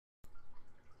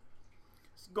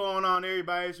going on,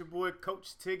 everybody? It's your boy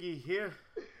Coach Tiggy here.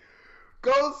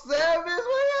 Go Savage, we in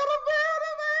the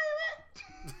building,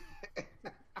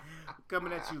 baby.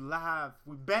 Coming at you live.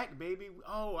 We back, baby.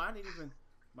 Oh, I didn't even.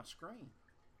 My screen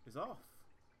is off.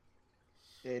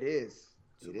 It is.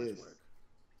 Too It much is. work.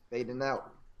 Fading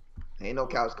out. Ain't no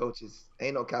couch coaches.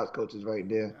 Ain't no couch coaches right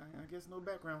there. I guess no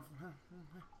background.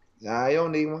 Nah, you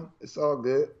don't need one. It's all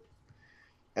good.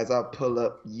 As I pull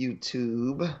up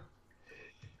YouTube.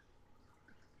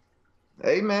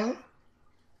 Hey, man.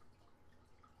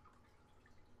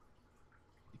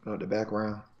 You put up the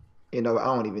background. You know, I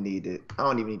don't even need to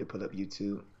pull up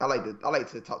YouTube. I like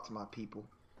to talk to my people.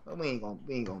 But we ain't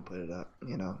gonna put it up.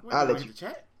 You know, Wait, I'll you let want you. the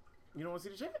chat? You don't want to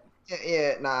see the chat?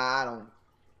 Yeah, nah, I don't.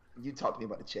 You talk to me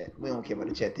about the chat. We don't care about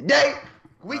the chat today.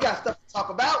 We got stuff to talk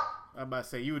about. I'm about to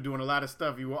say, you were doing a lot of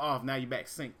stuff. You were off. Now you back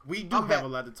sync. We do I'm have back. a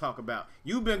lot to talk about.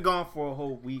 You've been gone for a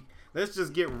whole week. Let's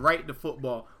just get right to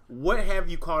football. What have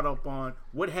you caught up on?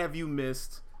 What have you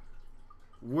missed?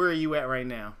 Where are you at right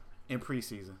now in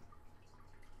preseason?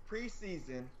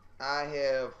 Preseason,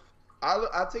 I'll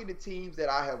take the teams that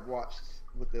I have watched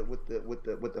with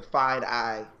the fine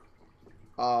eye.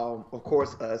 Of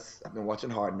course, us. I've been watching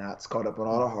Hard Knocks, caught up on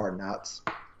all the Hard Knocks.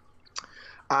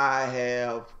 I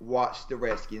have watched the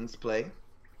Redskins play.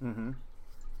 Mm-hmm.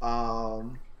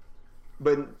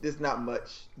 But there's not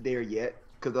much there yet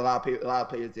because a lot of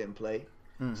players didn't play.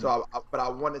 Mm-hmm. So, but I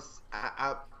want to.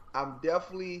 I'm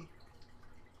definitely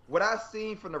what I've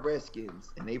seen from the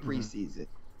Redskins in their preseason.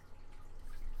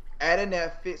 Adding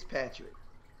that Fitzpatrick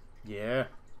Yeah.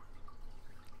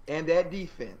 and that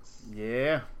defense.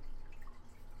 Yeah.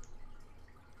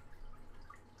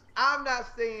 I'm not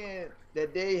saying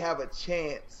that they have a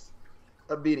chance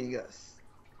of beating us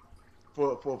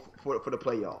for the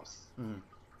playoffs. Mm-hmm.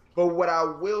 But what I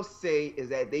will say is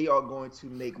that they are going to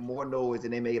make more noise than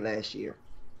they made last year.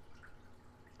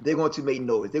 They're going to make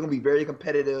noise. They're going to be very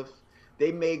competitive.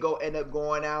 They may end up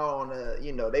going out on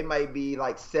they might be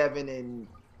like 7 and,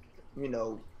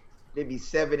 maybe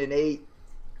 7 and 8.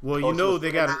 Well,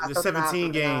 they got the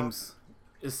 17 17 games.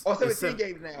 It's 17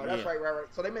 games now. That's yeah. right.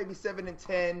 So they may be 7 and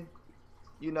 10.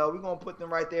 We're gonna put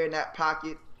them right there in that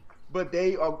pocket. But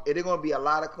they're gonna be a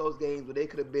lot of close games where they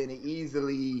could have been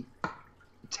easily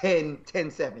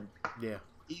 10-7. Yeah.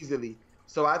 Easily.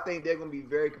 So I think they're gonna be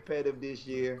very competitive this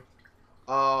year.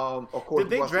 Of course.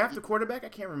 Did they draft a quarterback? I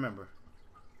can't remember.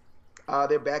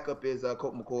 Their backup is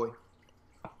Colt McCoy.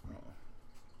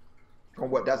 From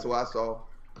what? That's what I saw.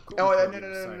 No.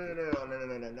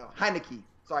 Heineke.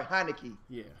 Sorry, Heineke.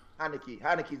 Yeah.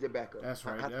 Heineke's their backup. That's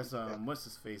right. Heineke's That's their backup. what's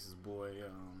his face's boy.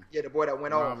 Yeah, the boy that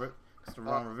went off. It's the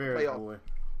Ron Rivera's playoff. boy.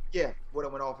 Yeah, boy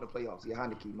that went off in the playoffs. Yeah,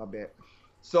 Heineke, my bad.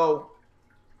 So,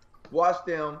 watch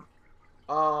them.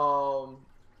 The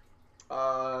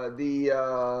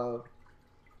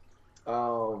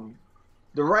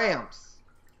Rams.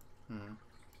 Mm-hmm.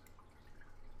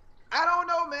 I don't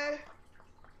know, man.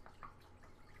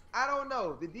 I don't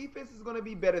know. The defense is going to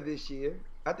be better this year.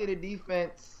 I think the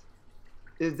defense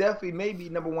is definitely maybe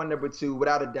number 1, number 2,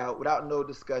 without a doubt, without no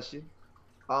discussion.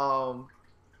 I'm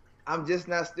just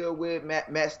not still with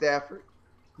Matt Stafford.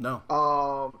 No.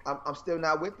 I'm still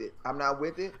not with it. I'm not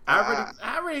with it. I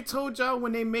already told y'all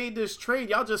when they made this trade,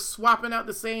 y'all just swapping out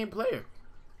the same player.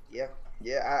 Yeah.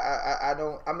 I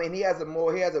don't. I mean, he has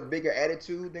a bigger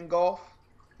attitude than Goff.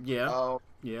 Yeah.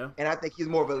 Yeah. And I think he's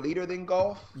more of a leader than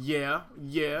Goff. Yeah.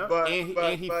 But he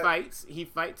fights. He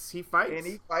fights. And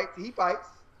he fights.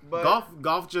 But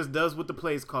Goff just does what the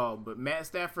play's called. But Matt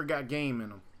Stafford got game in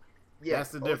him. Yeah.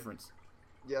 That's the difference.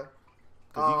 Yeah.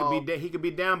 Because he could be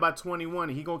down by 21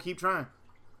 and he gonna keep trying.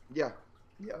 Yeah.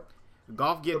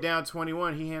 Goff get down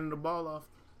 21, he handed the ball off.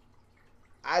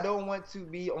 I don't want to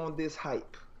be on this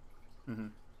hype. Mm-hmm.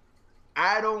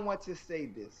 I don't want to say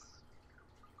this,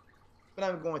 but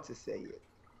I'm going to say it.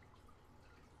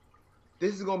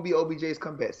 This is going to be OBJ's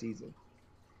comeback season.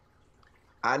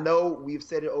 I know we've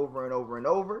said it over and over and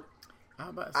over. I'm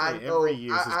about to say every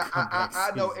year is comeback I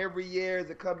know season. every year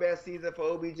is a comeback season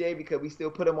for OBJ because we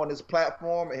still put him on this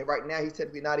platform, and right now he's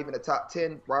technically not even a top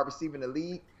 10 wide receiver in the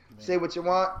league. Man. Say what you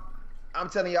want. I'm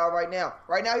telling y'all right now.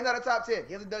 Right now he's not a top 10.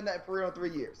 He hasn't done that for real in 3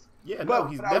 years. Yeah, but, no,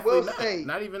 he's but definitely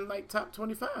not even like top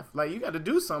 25. Like, you got to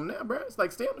do something now, bro. It's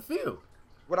like stay on the field.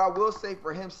 What I will say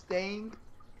for him staying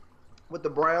with the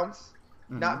Browns,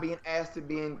 not being asked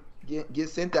to get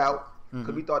sent out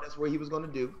because we thought that's where he was going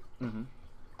to do. Mm-hmm.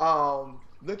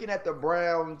 Looking at the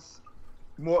Browns,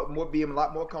 more being a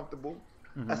lot more comfortable,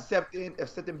 accepting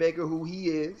Baker who he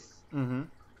is. Mm-hmm.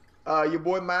 Your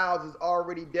boy Miles is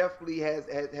definitely has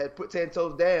put 10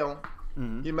 toes down.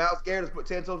 Mm-hmm. Your Miles Garrett has put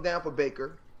 10 toes down for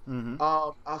Baker. Mm-hmm.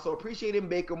 I also appreciating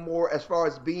Baker more as far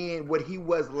as being what he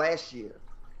was last year.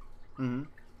 Mm-hmm.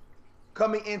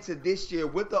 Coming into this year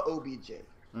with the OBJ,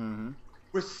 Mm-hmm.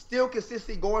 we're still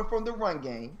consistently going from the run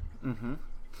game Mm-hmm.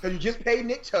 because you just paid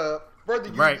Nick Chubb.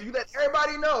 Further, Right. you let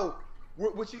everybody know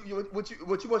what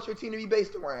you want your team to be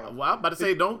based around. Well, I'm about to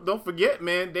say, don't forget,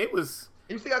 man. They was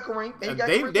You still got Kareem. And you got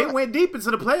they Kareem went deep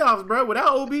into the playoffs, bro,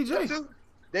 without OBJ.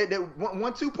 They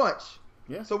 1-2 punch.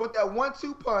 Yeah. So with that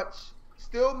 1-2 punch,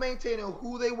 still maintaining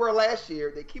who they were last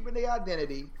year, they keeping their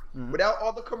identity without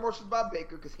all the commercials by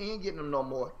Baker because he ain't getting them no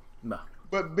more. No.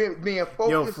 But being focused.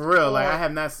 Yo, for real, like I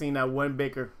have not seen that one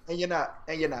Baker. And you're not.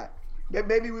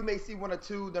 Maybe we may see 1 or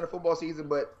 2 during the football season,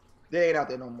 but they ain't out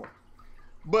there no more.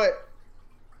 But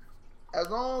as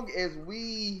long as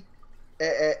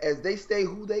as they stay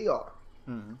who they are,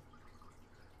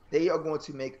 they are going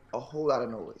to make a whole lot of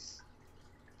noise.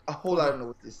 A whole lot of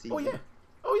noise this season.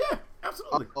 Oh yeah,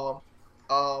 absolutely. Who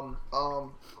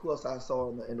else I saw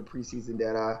in the preseason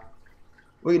that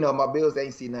my Bills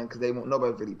ain't seen nothing because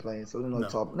nobody's really playing, so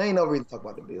they ain't no reason to talk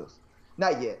about the Bills.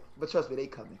 Not yet, but trust me, they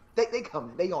coming. They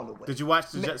coming. They on the way. Did you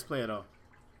watch the Jets play at all?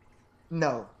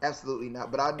 No, absolutely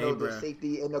not. But I know the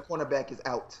safety and the cornerback is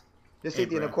out. The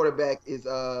safety and the quarterback is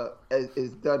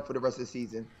done for the rest of the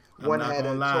season. One had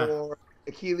a torn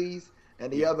Achilles,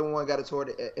 and the other one got a torn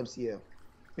MCL.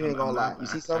 We ain't gonna lie. You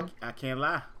see something? I can't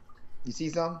lie. You see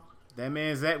something? That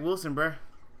man Zach Wilson, bro.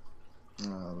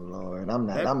 Oh Lord, I'm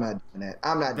not doing that. I'm not doing that.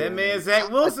 That man Zach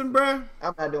Wilson, bro.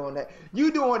 I'm not doing that.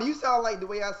 You sound like the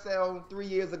way I sound 3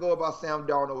 years ago about Sam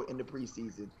Darnold in the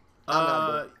preseason.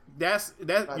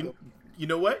 You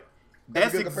know what?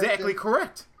 That's exactly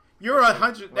correct. You're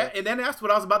 100, and then that's what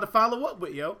I was about to follow up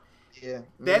with, yo. Yeah.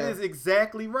 That is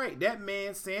exactly right. That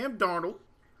man Sam Darnold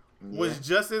was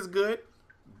just as good,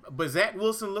 but Zach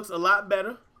Wilson looks a lot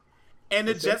better, and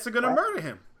the Jets are gonna murder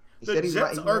him. The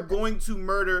Jets are going to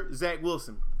murder Zach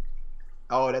Wilson.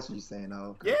 Oh, that's what you're saying.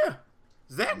 Oh, okay. Yeah.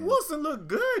 Zach Wilson looked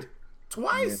good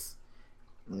twice.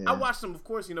 Yeah. I watched them, of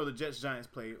course, the Jets-Giants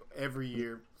play every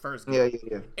year, first game.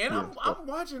 Yeah. And I'm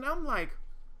watching, I'm like,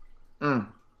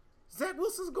 Zach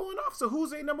Wilson's going off, so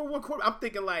who's their number one quarterback? I'm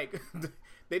thinking, like,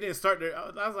 they didn't start their,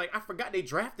 I was like, I forgot they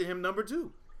drafted him number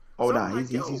 2. Oh, so nah,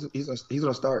 he's going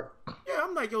to start. Yeah,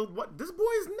 I'm like, yo, what? This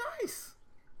boy is nice.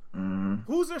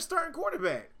 Who's their starting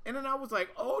quarterback? And then I was like,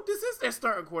 oh, this is their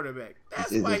starting quarterback.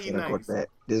 That's why he's nice.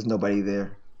 There's nobody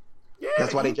there. Yeah,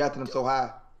 that's why they drafted him so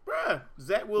high. Bruh,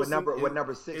 Zach Wilson what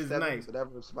number 6, is 7, nice.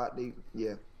 Whatever spot they,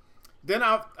 yeah. Then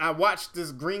I watched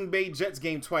this Green Bay Jets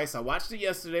game twice. I watched it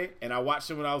yesterday, and I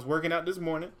watched it when I was working out this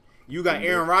morning. You got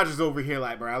Aaron Rodgers over here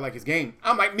like, bro, I like his game.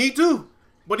 I'm like, me too.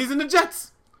 But he's in the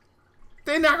Jets.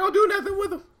 They're not going to do nothing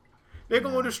with him. They're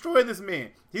going to destroy this man.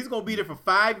 He's going to be there for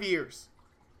 5 years.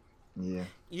 Yeah.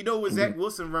 You know what Zach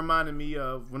Wilson reminded me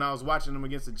of when I was watching him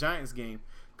against the Giants game?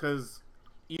 Because,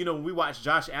 when we watch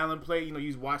Josh Allen play,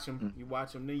 you watch him,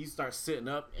 then you start sitting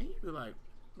up, and you be like,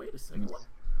 wait a second, what?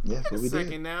 Yeah, wait a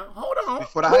second now. Hold on.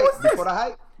 Before the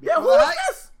hype. Yeah, who is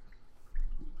this?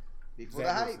 Before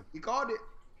the hype. We called it.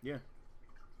 Yeah.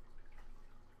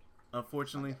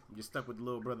 Unfortunately, you're stuck with the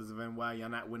little brothers of NY. Y'all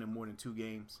not winning more than 2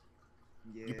 games.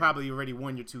 Yeah. You probably already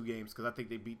won your 2 games because I think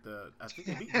they beat Green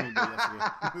Bay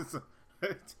yesterday. So,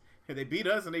 they beat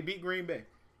us and they beat Green Bay.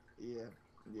 Yeah,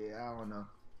 I don't know.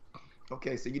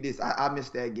 Okay, so you did. I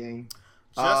missed that game.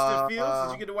 Justin Fields.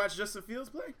 Did you get to watch Justin Fields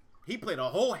play? He played a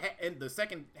whole in the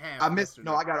second half. I missed.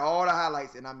 Yesterday. No, I got all the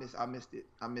highlights and I missed it.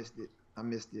 I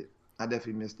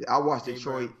definitely missed it. I watched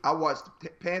Detroit. I watched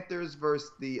Panthers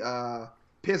versus the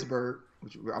Pittsburgh,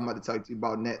 which I'm about to tell you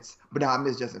about Nets. But no, I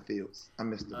missed Justin Fields. I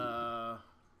missed him.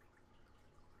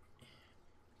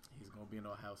 He's gonna be an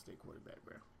Ohio State quarterback,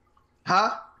 bro.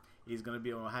 Huh? He's gonna be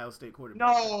an Ohio State quarterback.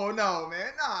 No,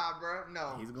 man, nah, bro,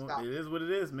 no. He's gonna. It is what it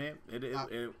is, man. It is.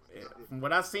 From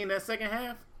what I've seen that second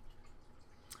half,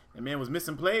 the man was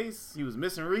missing plays. He was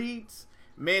missing reads.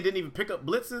 Man didn't even pick up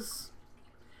blitzes.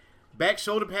 Back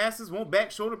shoulder passes. Won't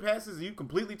back shoulder passes. You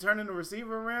completely turning the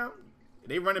receiver around.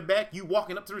 They running back. You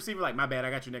walking up to the receiver like, my bad, I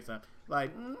got you next time.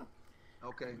 Like.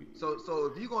 Okay, so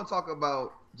if you're gonna talk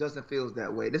about Justin Fields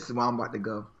that way, this is where I'm about to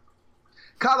go.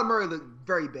 Kyler Murray looked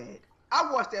very bad.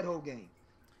 I watched that whole game.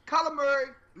 Kyler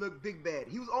Murray looked big bad.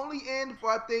 He was only in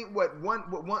for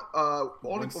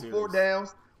only for 4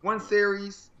 downs, 1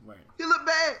 series. Right. He looked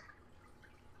bad.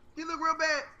 He looked real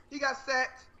bad. He got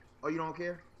sacked. Oh, you don't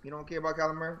care? You don't care about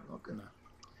Kyler Murray? Okay. No.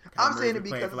 I'm saying it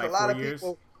because it's a lot of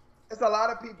people. It's a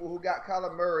lot of people who got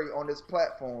Kyler Murray on this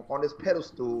platform, on this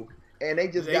pedestal, and they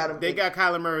got him. They got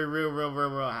Kyler Murray real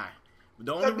high.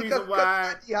 The only reason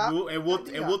why,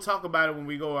 we'll talk about it when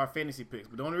we go our fantasy picks.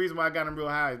 But the only reason why I got him real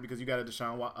high is because you got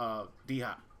a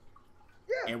D-Hop.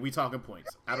 Yeah. And we talking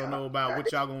points. I don't know about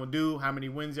what y'all gonna do, how many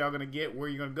wins y'all gonna get, where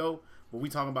you gonna go, but we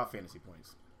talking about fantasy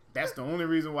points. That's the only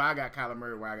reason why I got Kyler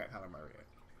Murray where I got Kyler Murray at.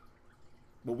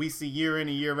 But we see year in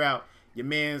and year out, your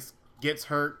man's gets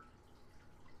hurt.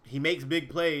 He makes big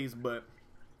plays, but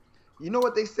you know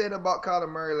what they said about Kyler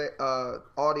Murray?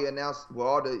 All the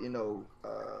all the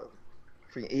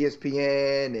from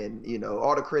ESPN and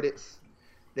all the critics,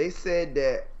 they said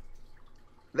that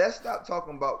let's stop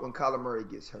talking about when Kyler Murray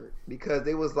gets hurt because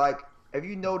they was like, if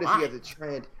you notice he has a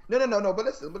trend. No. But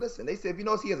listen. They said if you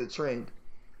notice he has a trend,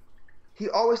 he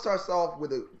always starts off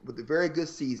with a very good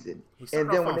season, and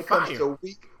then when it comes to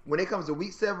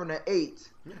week 7 or 8,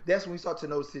 that's when we start to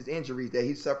notice his injuries that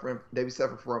he's suffering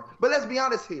from. But let's be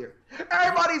honest here,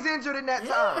 everybody's injured in that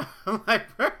time.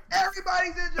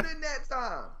 Everybody's injured in that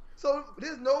time. So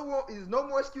there's no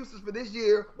more excuses for this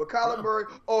year with Kyler Murray.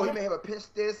 Oh, he may have a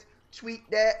pinch this, tweak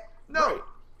that. No,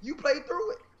 you played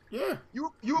through it. Yeah,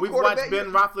 We've watched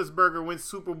Ben Roethlisberger win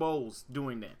Super Bowls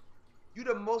doing that. You're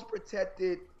the most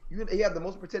protected. You have the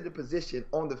most protected position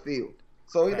on the field.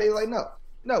 So they like, no,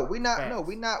 we're not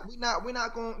doing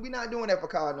that for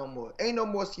Kyler no more. Ain't no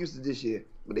more excuses this year.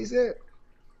 What they said?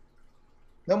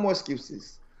 No more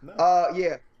excuses. No.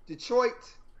 Yeah, Detroit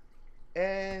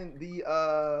and the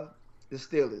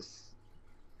Steelers.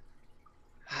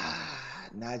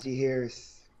 Najee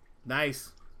Harris.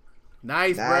 Nice,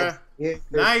 bruh.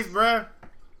 Nice, bruh.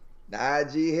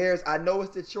 Najee Harris. I know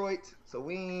it's Detroit, so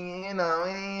we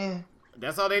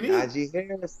that's all they need. Najee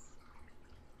Harris.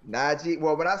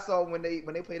 Well, when I saw when they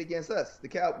played against us,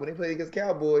 when they played against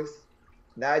Cowboys,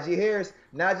 Najee Harris.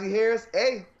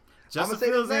 Hey, Justin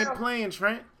Fields ain't playing,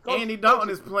 Trent. Andy Dalton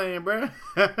is playing, bro.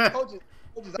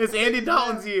 It's Andy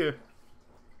Dalton's year.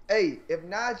 Hey, if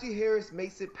Najee Harris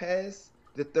makes it past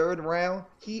the 3rd round,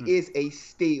 he is a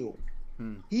steal.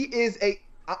 He is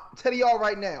I'm telling y'all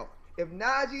right now, if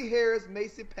Najee Harris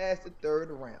makes it past the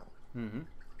 3rd round,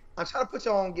 I'm trying to put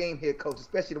y'all on game here, Coach,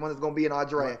 especially the one that's going to be in our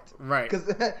draft. Right. Because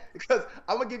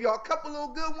I'm going to give y'all a couple little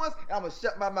good ones, and I'm going to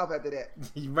shut my mouth after that.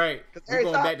 Right. We're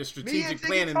going back to strategic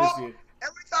planning this year.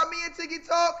 Every time me and Tiggy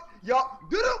talk, y'all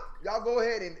go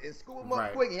ahead and scoop him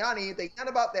up quick, and y'all didn't think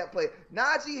nothing about that play.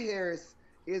 Najee Harris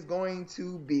is going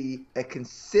to be a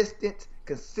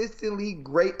consistently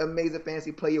great, amazing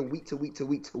fantasy player week to week.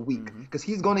 Because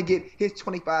he's going to get his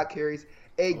 25 carries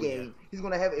a game. Yeah. He's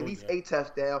going to have at least 8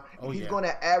 touchdowns. And he's going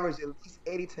to average at least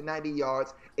 80 to 90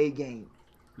 yards a game.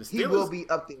 He will be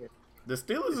up there. The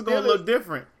Steelers are going to look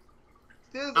different.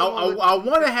 I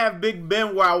want to have Big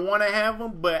Ben where I want to have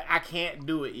him, but I can't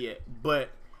do it yet. But,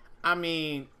 I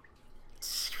mean,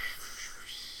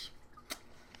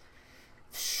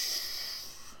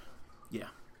 yeah.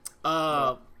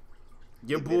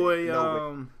 Your boy,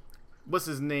 what's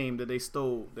his name that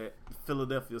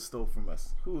Philadelphia stole from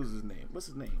us? Who was his name? What's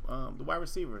his name? The wide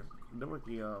receiver, the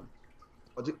rookie. What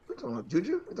you talking about?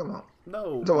 Juju? What you talking about?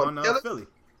 No, on Philly.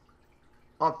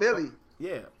 On Philly?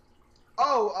 Yeah.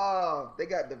 Oh, they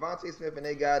got Devontae Smith and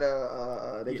they got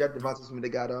drafted Devontae Smith. They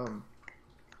got Yeah.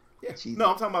 No,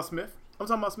 I'm talking about Smith. Oh,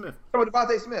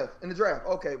 Devontae Smith in the draft.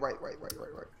 Okay, right.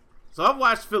 So I've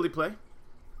watched Philly play.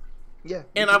 Yeah.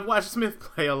 And I've watched Smith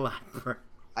play a lot, bro.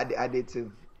 I did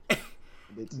too.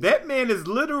 That man is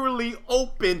literally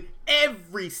open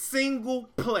every single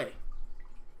play.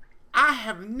 I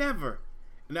have never.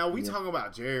 Now, we talk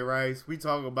about Jerry Rice. We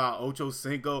talk about Ocho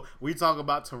Cinco. We talk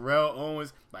about Terrell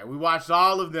Owens. Like, we watched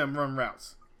all of them run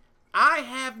routes. I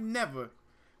have never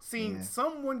seen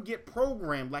someone get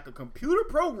programmed, like a computer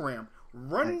program,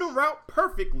 run the route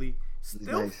perfectly,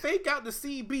 still fake out the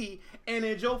CB, and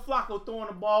then Joe Flacco throwing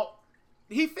the ball.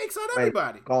 He fakes out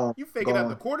everybody. You faking out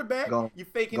the quarterback. You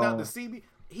faking out the CB.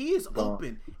 He is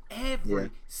open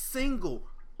every single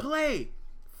play.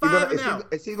 5 and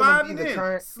out. Is he going to be the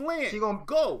current slant?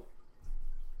 Go.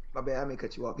 My bad. I may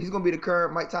cut you off. He's going to be the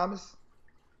current Mike Thomas?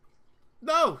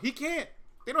 No, he can't.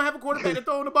 They don't have a quarterback to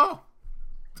throw the ball.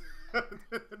 They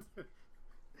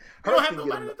don't have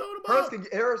nobody to throw the ball.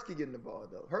 Hurts can get in the ball,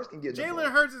 though. Hurts can get in the ball.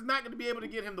 Jalen Hurts is not going to be able to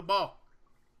get him the ball.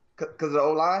 Because of the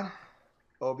O-line?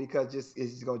 Or because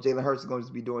Jalen Hurts is going to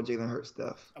just be doing Jalen Hurts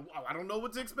stuff? I don't know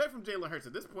what to expect from Jalen Hurts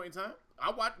at this point in time.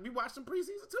 We watched some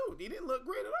preseason, too. He didn't look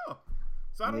great at all.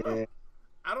 So I don't know.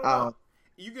 I don't know.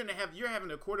 You're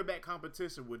having a quarterback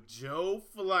competition with Joe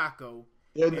Flacco.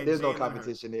 There's no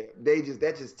competition there.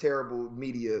 That's just terrible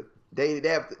media. They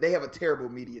have a terrible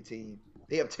media team.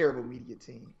 That's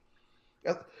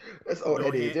all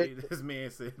that is. This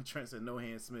man said Trent said no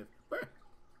hand Smith.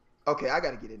 Okay, I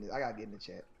gotta get in this. I gotta get in the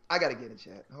chat.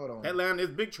 Hold on. That line is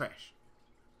big trash.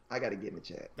 I gotta get in the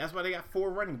chat. That's why they got 4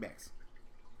 running backs.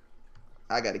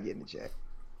 I gotta get in the chat.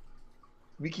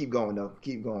 We keep going though.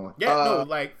 Keep going. Yeah, no,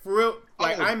 like for real.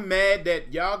 Like oh. I'm mad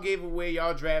that y'all gave away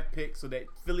y'all draft pick so that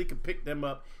Philly could pick them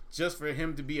up just for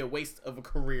him to be a waste of a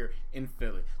career in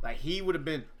Philly. Like he would have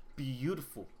been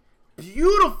beautiful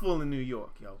in New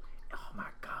York, yo. Oh my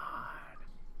god.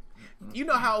 You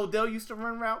know how Odell used to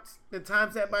run routes and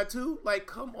times that by 2? Like,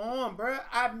 come on, bro.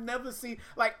 I've never seen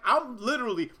like I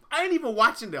ain't even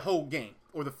watching the whole game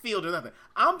or the field or nothing.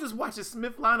 I'm just watching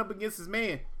Smith line up against his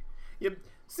man. Yep.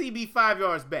 CB 5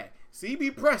 yards back.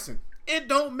 CB pressing. It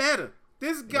don't matter.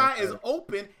 This guy is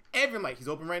open. He's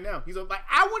open right now. He's open. Like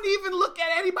I wouldn't even look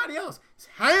at anybody else.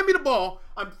 Hand me the ball.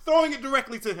 I'm throwing it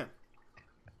directly to him.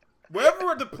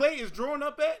 Wherever the play is drawn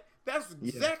up at, that's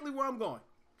exactly where I'm going.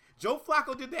 Joe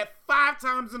Flacco did that 5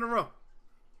 times in a row.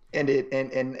 And did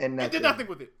nothing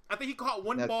with it. I think he caught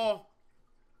one ball.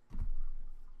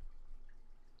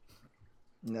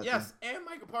 Nothing. Yes, and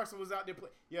Michael Parsons was out there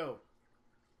playing. Yo.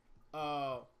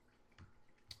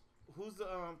 Who's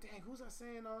I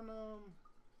saying on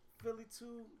Philly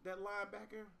too? That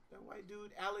linebacker, that white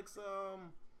dude, Alex. Oh my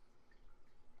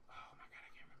god,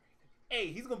 I can't remember. Hey,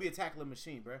 he's gonna be a tackling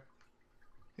machine, bro.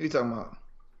 Who you talking about?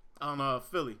 On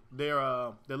Philly, their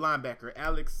linebacker,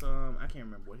 Alex. I can't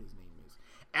remember what his name is.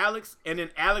 Alex, and then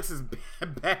Alex's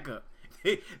backup.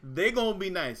 They gonna be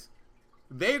nice.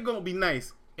 They're gonna be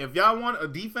nice. If y'all want a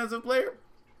defensive player,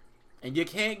 and you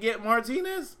can't get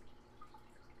Martinez.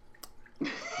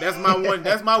 That's my one.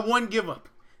 That's my one give up.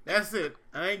 That's it.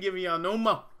 I ain't giving y'all no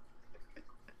more.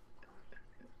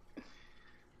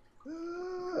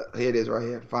 Here it is, right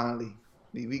here. Finally,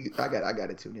 I got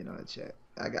to tune in on the chat.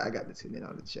 I got to tune in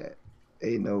on the chat.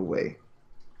 Ain't no way.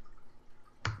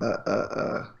 But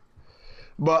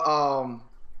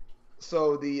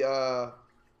so the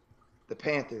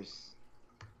Panthers.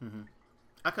 Mm-hmm.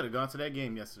 I could have gone to that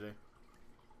game yesterday.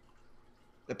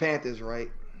 The Panthers, right?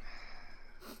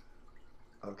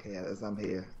 Okay, as I'm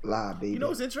here, live, baby. You know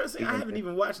what's interesting? I haven't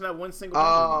even watched not one single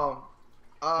game.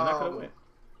 And I could have went.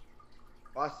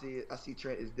 I see it. I see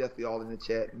Trent is definitely all in the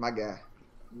chat. My guy.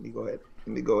 Let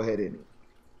me go ahead and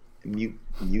mute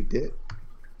that.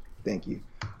 Thank you.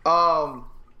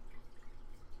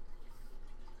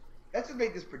 Let's just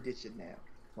make this prediction now,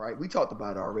 right? We talked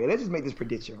about it already. Let's just make this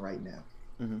prediction right now.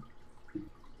 Mm-hmm.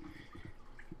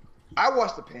 I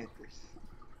watched the Panthers.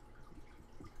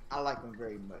 I like them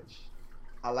very much.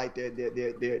 I like their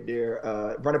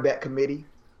running back committee.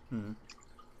 Mm-hmm.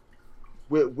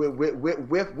 With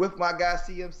my guy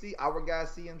CMC, our guy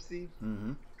CMC.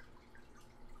 Mm-hmm.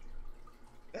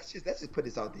 Let's just put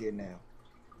this out there now.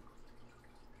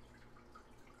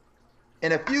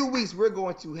 In a few weeks, we're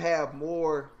going to have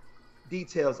more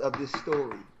details of this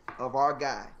story of our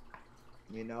guy.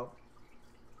 You know,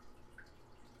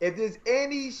 if there's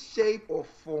any shape or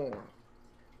form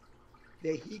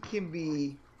that he can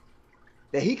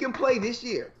play this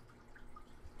year,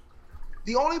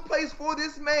 the only place for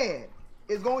this man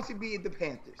is going to be the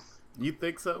Panthers. You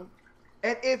think so?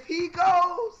 And if he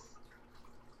goes,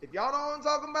 if y'all know what I'm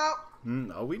talking about,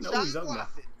 no, we know what he's talking about.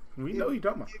 We know what he's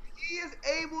talking about. If he is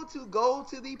able to go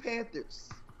to the Panthers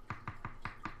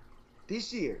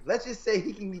this year, let's just say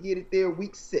he can get it there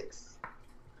week 6.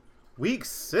 Week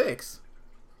 6?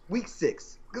 Week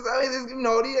 6. Because, I mean, you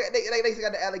know, they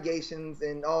got the allegations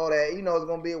and all that. You know, it's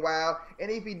going to be a while.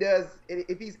 And if he does,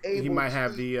 if he's able he might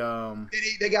have the...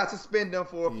 They got to suspend him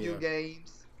for a few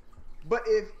games. But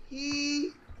if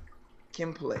he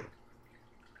can play,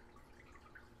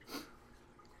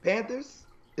 Panthers,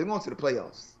 they're going to the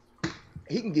playoffs.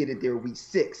 He can get it there week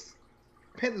 6.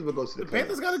 Panthers will go to the playoffs.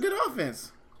 Panthers got a good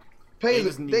offense. They are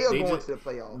going to the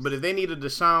playoffs. But if they need a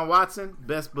Deshaun Watson,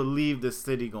 best believe the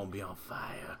city going to be on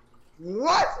fire.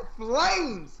 What?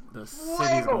 Flames? The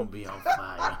city's going to be on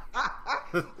fire.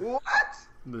 What?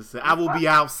 I will be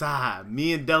outside.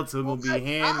 Me and Delta are going to be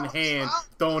hand in hand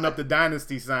throwing up the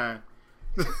dynasty sign.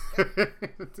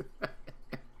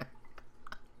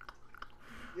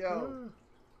 Yo,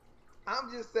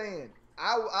 I'm just saying.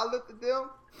 I looked at them.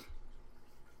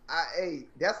 Hey,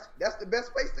 that's the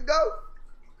best place to go.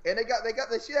 And they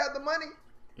should have the money.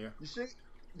 Yeah. You should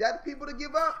got the people to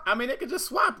give up. I mean, they could just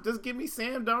swap. Just give me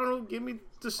Sam Darnold, give me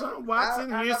Deshaun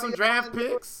Watson. Here's some draft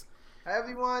picks. However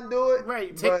you want to do it.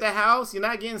 Right. Take the house. You're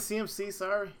not getting CMC.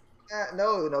 Sorry.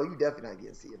 No, you definitely not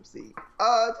getting CMC.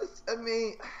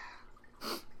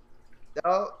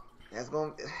 That's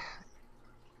going.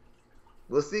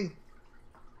 We'll see.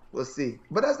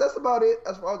 But that's about it.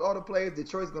 As far as all the players,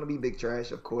 Detroit's going to be big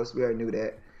trash. Of course, we already knew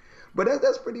that. But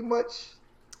that's pretty much.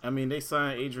 I mean, they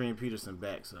signed Adrian Peterson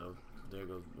back, so there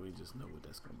goes. We just know what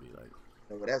that's going to be like.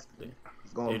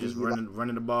 They're just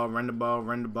running the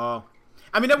ball.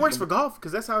 I mean, that works for golf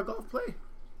because that's how golf play.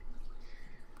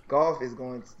 Golf has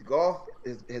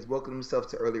welcomed himself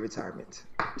to early retirement.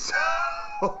 So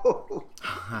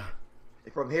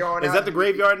from here on out, is that the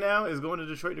graveyard now? Is going to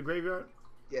Detroit the graveyard?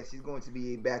 Yes, he's going to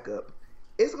be a backup.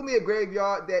 It's going to be a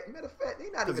graveyard that, matter of fact,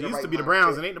 they're not even. Because it used right to be the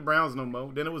Browns. It ain't the Browns no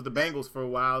more. Then it was the Bengals for a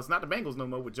while. It's not the Bengals no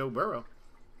more with Joe Burrow.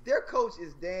 Their coach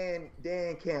is Dan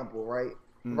Campbell, right?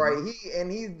 Mm-hmm. Right.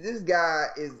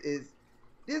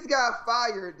 This guy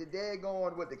fired the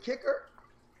daggone with the kicker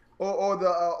or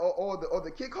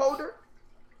the kick holder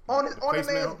on the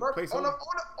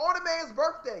man's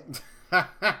birthday.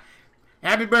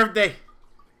 Happy birthday.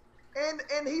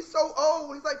 And he's so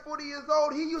old. He's like 40 years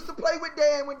old. He used to play with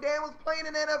Dan when Dan was playing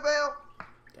in the NFL.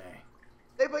 Dang.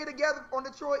 They played together on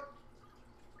Detroit.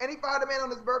 And he fired the man on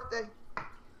his birthday.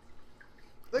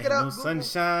 Look it up. No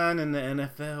sunshine in the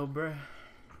NFL, bruh.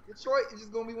 Detroit is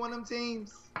just going to be one of them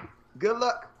teams. Good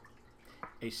luck.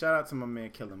 Hey, shout out to my man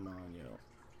Kellen Mond, yo.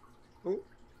 Who?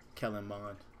 Kellen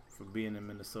Mond for being in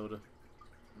Minnesota.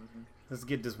 Mm-hmm. Let's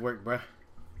get this work, bruh.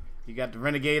 You got the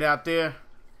Renegade out there.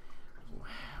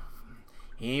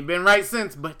 He ain't been right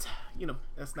since, but you know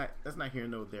that's not here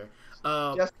nor there.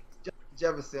 Justin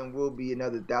Jefferson will be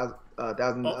another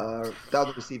thousand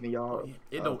receiving yard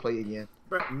play again.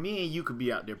 Bro, me and you could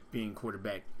be out there being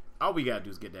quarterback. All we gotta do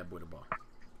is get that boy the ball.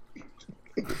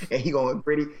 And he gonna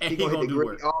hit the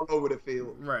gritty all over the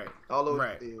field. Right. All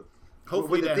over the field.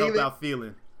 Hopefully that helped out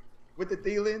Thielen. With the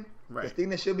Thielen, right? The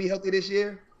Thielen should be healthy this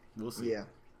year. We'll see.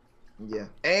 Yeah.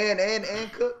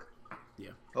 And Cook.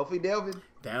 Yeah. Hopefully Dalvin.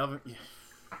 Yeah.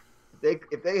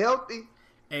 If they healthy.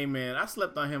 Hey man, I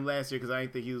slept on him last year because I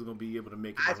didn't think he was gonna be able to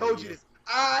make it. I told you this.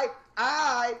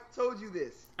 I told you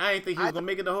this. I didn't think he was gonna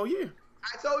make it the whole year.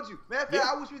 I told you. Matter of fact,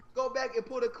 I wish we could go back and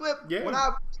pull the clip when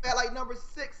I at like number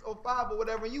 6 or 5 or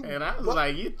whatever. And I was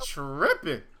like, you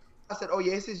tripping. I said, oh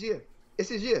yeah, it's his year. It's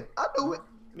his year. I knew it.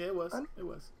 Yeah, it was.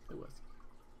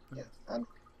 Yeah,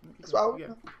 that's why. Yeah.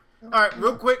 All right,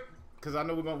 real quick, because I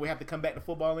know we have to come back to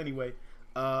football anyway.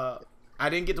 I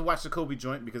didn't get to watch the Kobe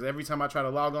joint because every time I try to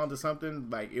log on to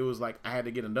something, like it was like I had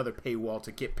to get another paywall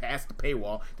to get past the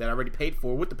paywall that I already paid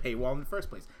for with the paywall in the first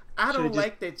place. I don't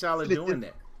like that y'all are doing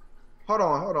that. Hold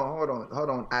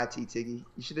on, IT Tiggy.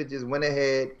 You should have just went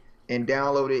ahead and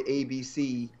downloaded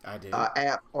ABC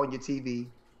app on your TV.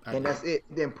 That's it.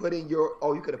 Then put in your.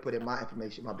 Oh, you could have put in my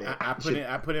information. My bad.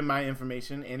 I put in my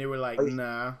information, and they were like,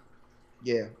 "Nah,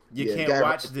 you can't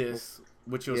watch this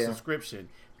with your subscription."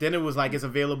 Then it was like it's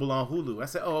available on Hulu. I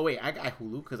said, "Oh wait, I got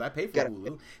Hulu because I pay for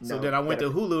Hulu." So then I went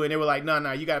to Hulu, and they were like, "No,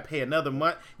 you got to pay another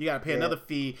month. You got to pay another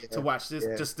fee to watch this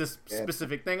this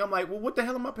specific thing." I'm like, "Well, what the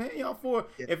hell am I paying y'all for?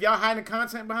 If y'all hiding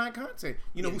content behind content,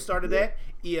 you know who started that?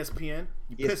 ESPN.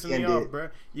 You pissing me off, bro.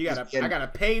 I gotta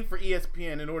pay for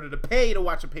ESPN in order to pay to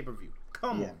watch a pay per view.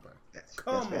 Come on, bro.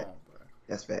 Come on, bro.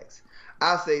 That's facts.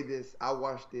 I'll say this: I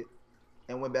watched it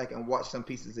and went back and watched some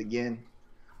pieces again.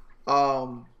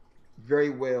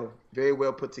 Very well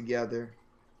put together.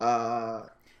 I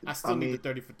still need the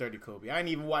 30 for 30 Kobe. I ain't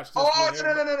even watched this.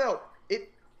 No.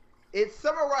 It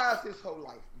summarized his whole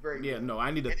life very well. Yeah, no,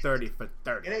 I need a 30 for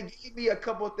 30. And it gave me a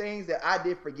couple of things that I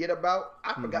did forget about.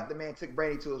 I forgot the man took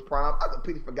Brandy to his prime. I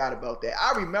completely forgot about that.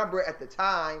 I remember at the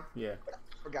time. Yeah. But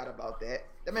I forgot about that.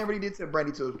 That man really did take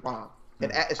Brandy to his prime.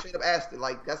 And straight up asked it,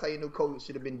 like, that's how you knew Kobe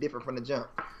should have been different from the jump.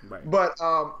 Right. But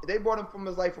they brought him from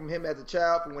his life, from him as a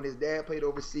child, from when his dad played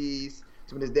overseas,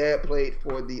 to when his dad played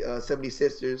for the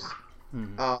 76ers,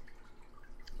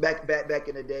 back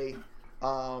in the day,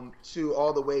 to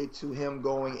all the way to him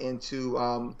going into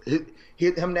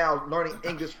him now learning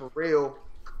English for real,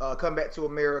 come back to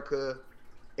America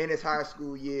in his high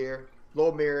school year,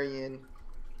 Low Marion.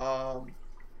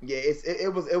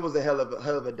 It was a hell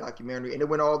of a documentary, and it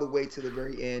went all the way to the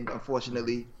very end.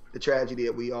 Unfortunately, the tragedy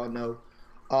that we all know.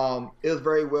 It was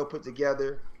very well put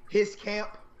together. His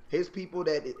camp, his people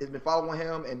that has been following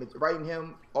him and been writing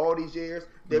him all these years,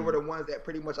 they were the ones that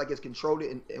pretty much, I guess, controlled it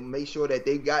and made sure that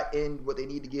they got in what they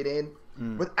need to get in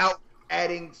without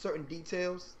adding certain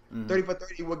details. 30 for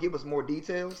 30 will give us more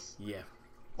details. Yeah.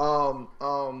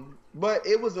 But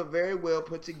it was a very well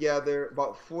put together,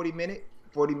 about 40 minute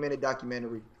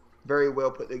documentary. Very well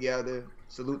put together.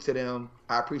 Salute to them.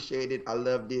 I appreciate it. I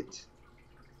loved it.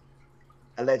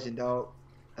 A legend, dog.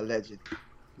 A legend.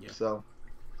 Yeah. So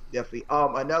definitely.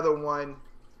 Another one,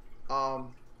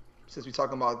 since we're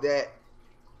talking about that,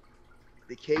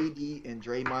 the KD and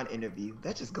Draymond interview.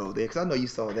 Let's just go there, because I know you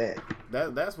saw that.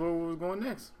 That's where we were going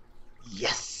next.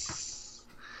 Yes.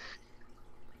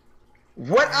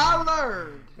 What I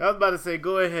learned. I was about to say,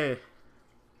 go ahead.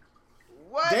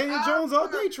 Daniel Jones all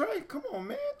day, Trey. Come on,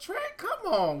 man. Trey, come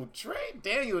on. Trey,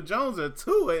 Daniel Jones or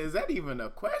Tua. Is that even a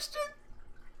question?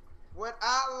 What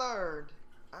I learned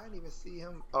I didn't even see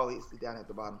him. Oh, he's down at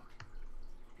the bottom.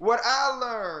 What I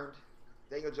learned,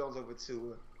 Daniel Jones over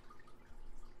Tua.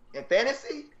 In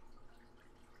fantasy?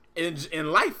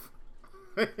 In life.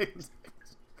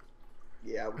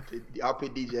 Yeah, I'll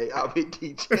pick DJ. I'll pick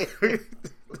DJ.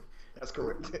 That's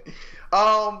correct.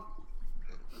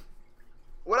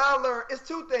 What I learned is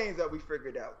two things that we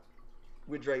figured out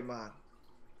with Draymond,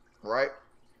 right?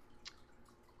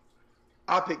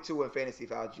 I'll pick Tua in fantasy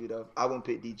if I was you, though. I wouldn't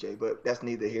pick DJ, but that's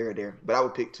neither here or there. But I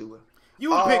would pick Tua.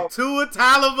 You would pick Tua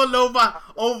Tagovailoa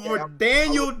over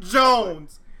Daniel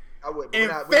Jones. I would. In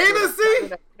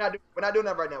fantasy? We're not doing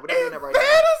that right now. In fantasy?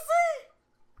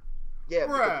 Yeah,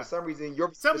 because for some reason your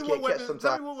receivers can't catch sometimes.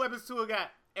 Tell me what weapons Tua got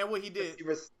and what he did.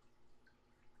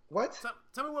 What?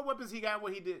 Tell me what weapons he got and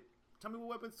what he did. Tell me what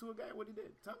weapons Tua got and what he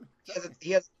did. Tell me.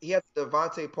 He has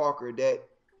Devontae Parker that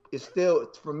is still,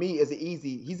 for me, is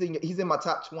easy. He's in my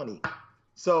top 20.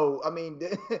 So, I mean,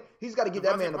 he's got to get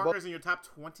that man the ball. Parker's in your top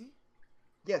 20?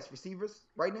 Yes, receivers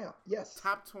right now. Yes.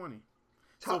 Top 20.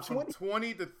 Top so 20? From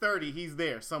 20 to 30, he's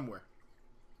there somewhere.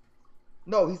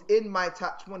 No, he's in my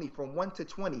top 20. From 1 to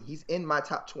 20, he's in my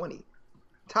top 20.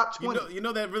 Top 20. You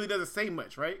know that really doesn't say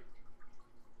much, right?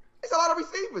 It's a lot of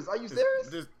receivers. Are you serious?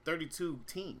 There's 32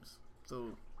 teams.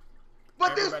 So,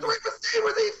 but there's 3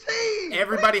 receivers each team.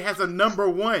 Everybody has a number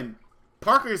one.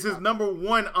 Parker is his number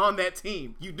one on that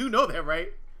team. You do know that,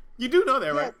 right? You do know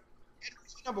that, right?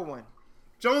 Who's your number one?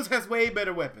 Jones has way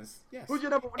better weapons. Yes. Who's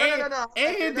your number one?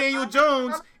 And Daniel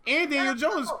Jones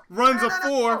runs a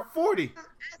 4.40.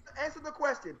 Answer the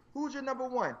question. Who's your number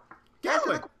one?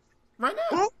 Galloway. Right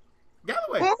now. Who?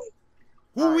 Galloway.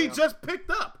 Who we just picked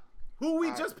up. Who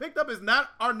we just picked up is not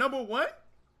our number one?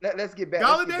 Let's get back.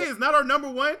 Galladay is not our number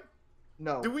one?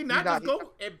 No. Do we not just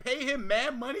go and pay him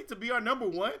mad money to be our number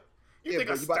one? You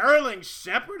think Sterling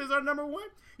Shepard is our number one?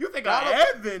 You think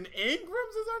Evan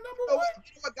Ingrams is our number one?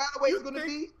 You know what Galloway is going to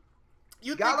be?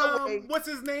 You think, what's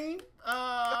his name?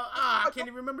 I can't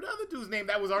even remember the other dude's name.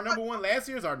 That was our number one last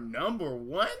year. Is our number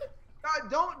one?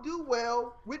 God don't do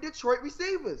well with Detroit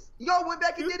receivers. Y'all went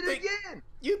back and did it again.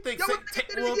 You think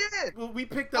well, we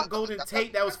picked up Golden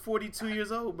Tate that was 42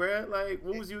 years old, bruh. Like,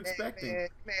 what was you expecting? Man,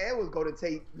 it was Golden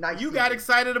Tate. 19. You got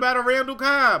excited about a Randall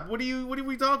Cobb. What are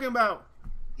we talking about?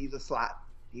 He's a slot.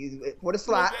 He's for the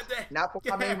slot, not for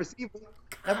my main receiver.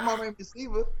 Not for my main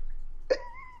receiver.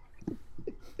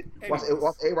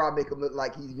 Watch A-Rod make him look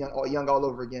like he's young all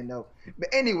over again, though. But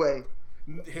anyway,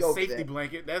 his safety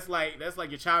blanket. That's like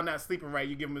your child not sleeping right.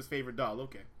 You give him his favorite doll.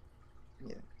 Okay.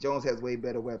 Yeah, Jones has way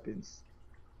better weapons.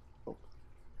 Oh.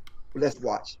 Let's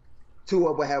watch.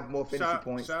 Tua will have more fantasy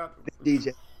points than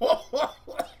DJ.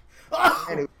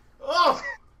 Anyway.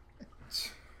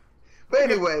 But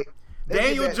anyway,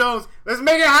 Daniel Jones. Let's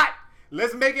make it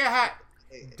hot.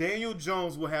 Daniel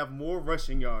Jones will have more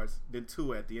rushing yards than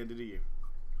Tua at the end of the year.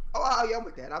 Oh yeah, I'm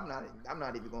with that. I'm not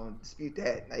even going to dispute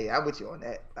that. Hey, I'm with you on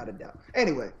that, without a doubt.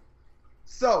 Anyway,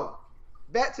 so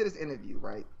back to this interview,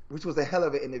 right? Which was a hell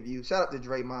of an interview. Shout out to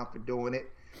Draymond for doing it.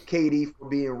 KD for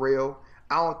being real.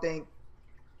 I don't think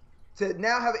to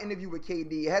now have an interview with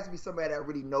KD, it has to be somebody that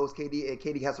really knows KD, and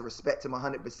KD has to respect him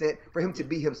 100% for him to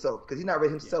be himself, because he's not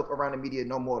really himself around the media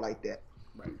no more like that.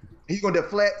 Right. He's gonna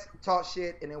deflect, talk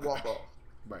shit, and then walk off.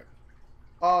 Right.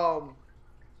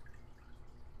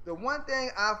 The one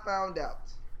thing I found out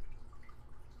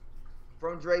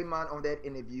from Draymond on that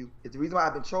interview is the reason why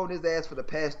I've been trolling his ass for the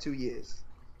past 2 years.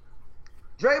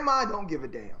 Draymond don't give a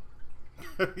damn.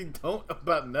 He don't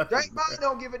about nothing. Draymond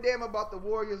don't give a damn about the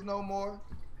Warriors no more.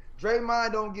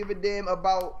 Draymond don't give a damn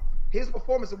about his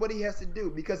performance and what he has to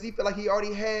do, because he feel like he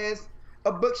already has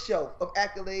a bookshelf of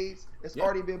accolades that's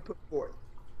already been put forth.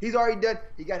 He's already done.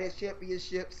 He got his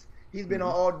championships. He's been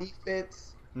on all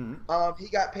defense. He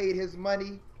got paid his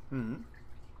money.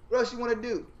 What else you want to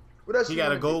do? What else? He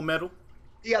got a gold medal.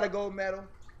 He got a gold medal.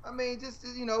 I mean, just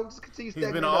continue. He's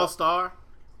been an all-star.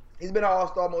 He's been an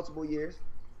all-star multiple years.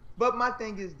 But my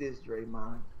thing is this,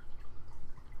 Draymond,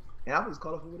 and I'm just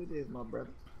calling for what it is, my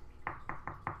brother.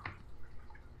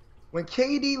 When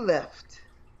KD left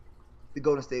the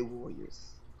Golden State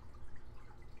Warriors,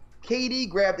 KD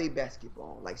grabbed a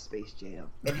basketball like Space Jam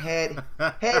and had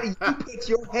you put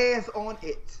your hands on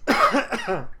it.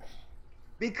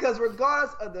 Because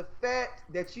regardless of the fact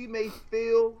that you may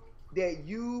feel that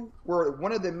you were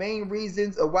one of the main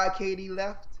reasons of why KD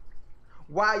left,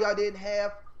 why y'all didn't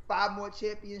have 5 more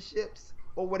championships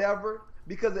or whatever,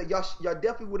 because y'all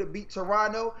definitely would have beat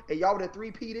Toronto and y'all would have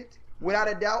three-peated without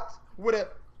a doubt.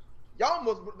 Y'all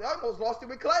almost lost it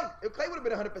with Clay. If Clay would have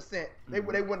been 100%, they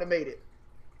wouldn't have made it.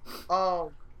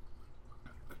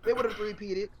 They would have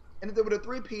three-peated, and if they would have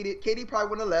three-peated, KD probably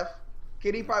wouldn't have left.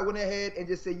 KD probably went ahead and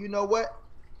just said, you know what?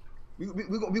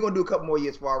 we gonna do a couple more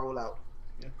years before I roll out.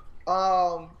 Yeah.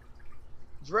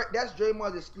 That's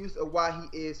Draymond's excuse of why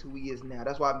he is who he is now.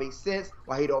 That's why it makes sense.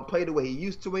 Why he don't play the way he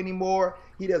used to anymore.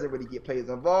 He doesn't really get players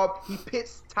involved. He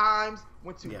picks times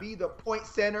when to be the point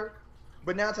center,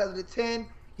 but 9 times out of 10,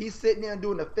 he's sitting there and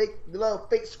doing the little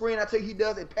fake screen. I tell you, he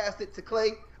does and pass it to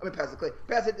Clay.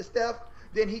 Pass it to Steph.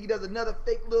 Then he does another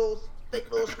fake little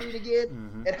screen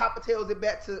again and tails it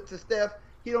back to Steph.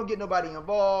 He don't get nobody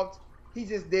involved. He's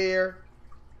just there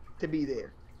to be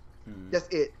there. That's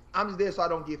it. I'm just there so I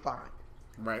don't get fined.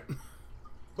 Right.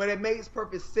 But it makes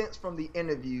perfect sense from the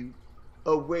interview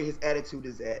of where his attitude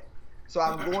is at. So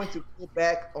I'm going to go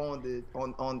back on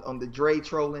the Dre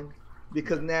trolling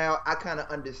because now I kind of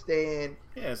understand.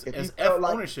 Yeah, it's F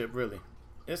ownership really.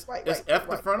 It's F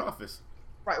the front office.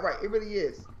 Right. It really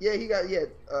is. Yeah, he got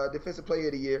defensive player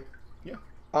of the year. Yeah.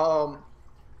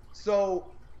 So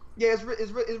yeah, it's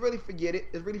really forget it.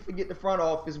 It's really forget the front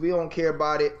office. We don't care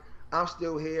about it. I'm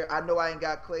still here. I know I ain't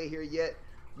got Clay here yet.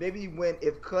 Maybe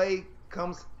if Clay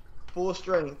comes full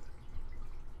strength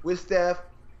with Steph,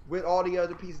 with all the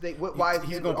other pieces, with Wiseman,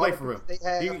 he's gonna play for real.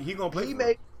 He's gonna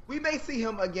play. We may see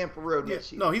him again for real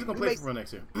next year. No, he's gonna play for real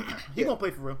next year. He's gonna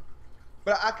play for real.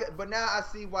 But now I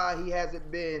see why he hasn't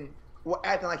been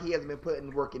acting like he hasn't been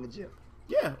putting work in the gym.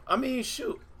 Yeah, I mean,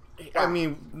 shoot. I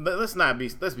mean, let's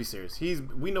be serious.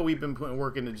 We know we've been putting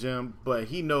work in the gym, but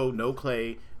he no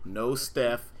Clay, no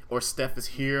Steph, or Steph is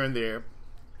here and there.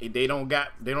 They don't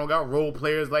got role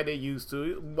players like they used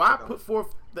to. Why put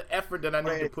forth the effort that I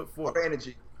need to put forth?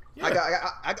 Energy.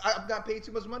 Yeah. I've got paid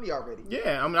too much money already.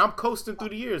 Yeah, I mean I'm coasting through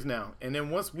the years now, and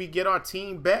then once we get our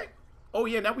team back, now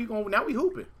we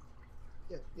hooping.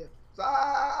 Yeah. So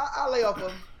I lay off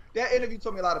him. That interview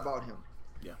told me a lot about him.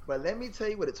 Yeah. But let me tell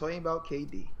you what it told me about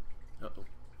KD. Uh-oh.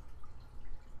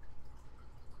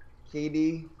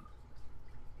 KD.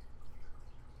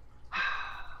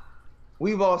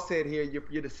 We've all said here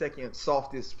you're the second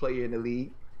softest player in the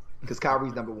league because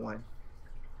Kyrie's number 1.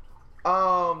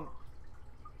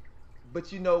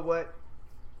 But you know what?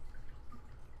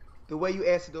 The way you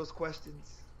answer those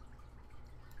questions,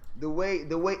 the way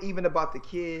even about the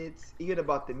kids, even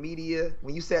about the media,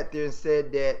 when you sat there and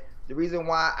said that the reason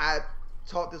why I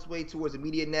talk this way towards the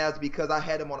media now is because I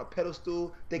had them on a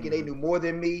pedestal thinking they knew more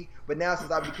than me. But now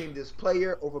since I became this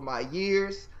player over my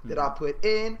years that I put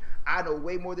in, I know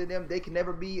way more than them. They can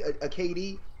never be a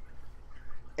KD.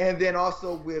 And then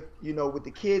also with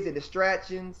the kids and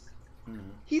distractions,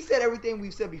 he said everything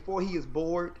we've said before. He is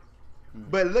bored.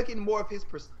 But looking more of his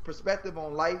perspective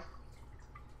on life,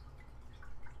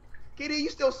 KD, you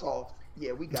still soft.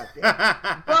 Yeah, we got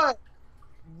that.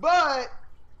 but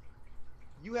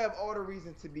you have all the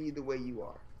reason to be the way you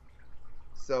are.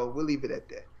 So we'll leave it at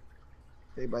that.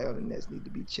 Everybody on the Nets need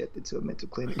to be checked into a mental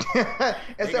clinic.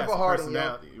 Except for Harden,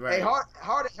 right. Hey,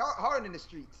 Harden in the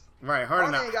streets. Right,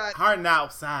 Harden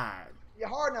outside. Yeah,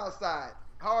 Harden outside.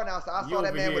 I saw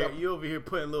that man you over here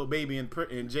putting little baby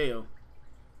in jail.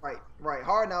 Right.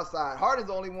 Harden outside. Harden's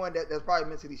the only one that's probably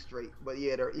mentally straight. But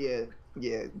yeah.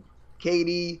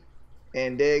 KD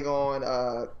and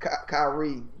daggone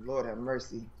Kyrie, Lord have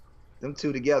mercy. Them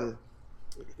two together.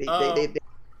 They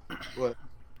what?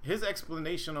 His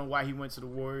explanation on why he went to the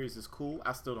Warriors is cool.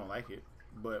 I still don't like it,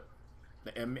 but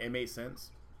it made sense.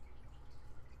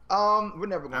 We're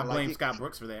never gonna. I blame Scott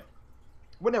Brooks for that.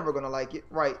 We're never gonna like it,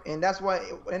 right? And that's why.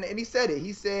 And he said it.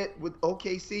 He said with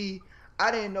OKC,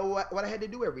 I didn't know what I had to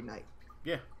do every night.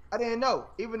 Yeah. I didn't know,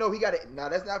 even though he got it. Now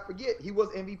let's not forget he was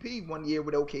MVP one year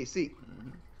with OKC.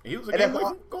 He was a game away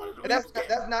from going. And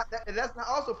that's not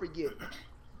also forget.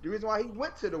 The reason why he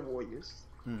went to the Warriors,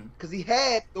 because he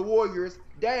had the Warriors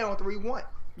down 3-1.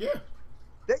 Yeah.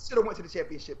 They should have went to the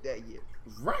championship that year.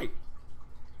 Right.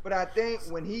 But I think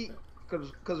when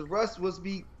because Russ was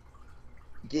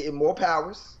getting more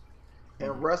powers,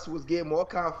 and Russ was getting more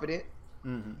confident,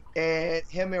 and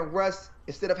him and Russ,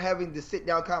 instead of having the sit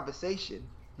down conversation,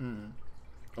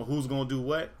 or who's gonna do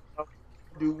what,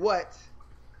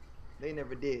 they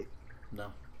never did.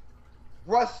 No.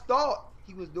 Russ thought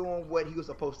he was doing what he was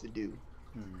supposed to do.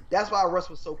 That's why Russ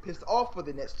was so pissed off for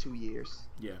the next 2 years.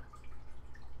 Yeah.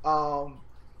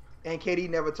 And KD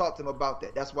never talked to him about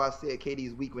that. That's why I said KD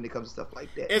is weak when it comes to stuff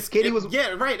like that.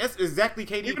 Right. That's exactly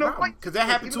KD's problem. Because that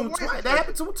happened to him twice. That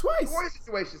happened to him twice. Warriors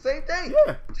situation, same thing.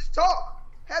 Yeah. Just talk.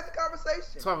 Have the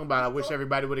conversation. Talking about, I wish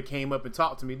everybody would have came up and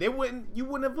talked to me. You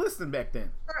wouldn't have listened back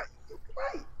then.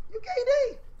 Right. You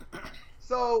KD.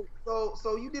 So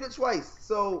you did it twice.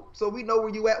 So we know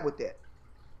where you at with that.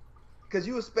 because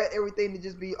you expect everything to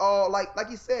just be all like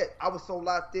you said. I was so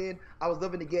locked in. I was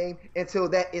loving the game until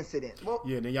that incident. Well,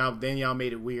 yeah, then y'all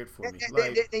made it weird for me.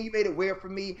 Then you made it weird for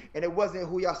me, and it wasn't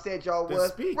who y'all said y'all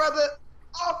was. Speak. Brother,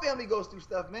 all family goes through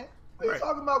stuff, man. What are you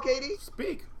talking about, KD?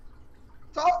 Speak.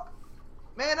 Talk.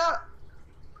 Man up.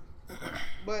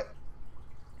 But,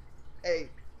 hey,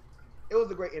 it was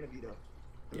a great interview, though.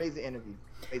 Amazing interview.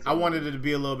 I wanted it to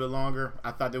be a little bit longer.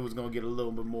 I thought it was going to get a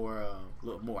little bit more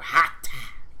hot.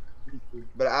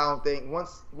 But I don't think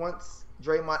once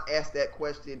Draymond asked that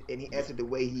question and he answered the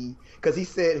way because he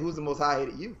said, "Who's the most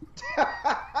high-headed you?"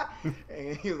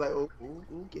 And he was like, "Oh,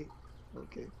 okay."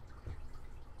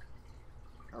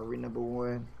 Kyrie number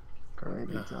one. Kyrie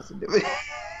Thompson.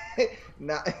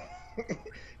 Nah,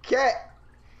 Cat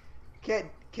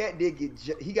did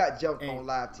he got jumped on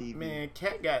live TV. Man,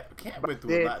 Cat went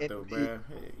through a lot though, bro.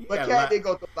 But Cat did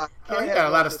go through a lot. He got a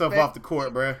lot of stuff off the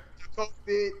court, bro.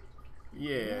 COVID.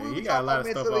 Yeah, he got a lot of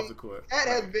stuff off the court. Cat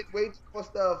has been way too more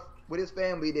stuff with his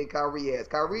family than Kyrie has.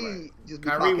 Kyrie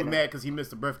Kyrie was mad because he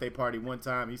missed a birthday party one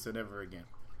time. He said never again.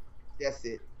 That's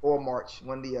it. Or March,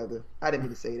 one or the other. I didn't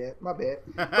mean to say that. My bad.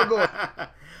 But go on.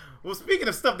 Well, speaking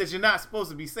of stuff that you're not supposed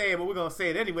to be saying, but we're gonna say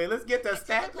it anyway. Let's get that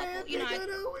stat, man. I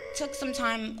took some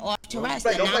time off to rest,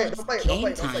 and now it's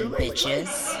game time, bitches.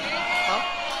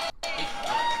 Huh?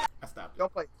 I stopped.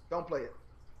 Don't play it.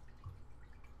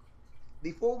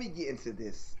 Before we get into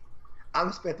this,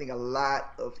 I'm spending a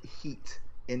lot of heat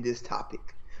in this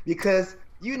topic because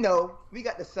we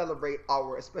got to celebrate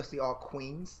especially our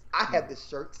queens. I have the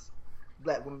shirts.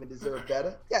 Black women deserve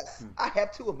better. Yes, I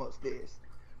have two of them upstairs.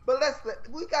 But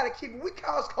we gotta keep it. We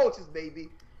college coaches, baby.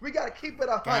 We gotta keep it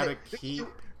 100.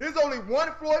 There's only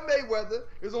one Floyd Mayweather.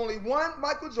 There's only one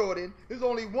Michael Jordan. There's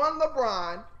only one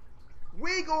LeBron.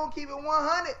 We gonna keep it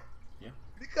 100. Yeah.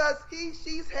 Because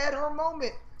she's had her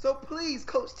moment. So please,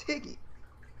 Coach Tiggy,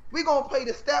 we gonna play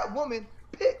the stat woman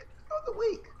pick of the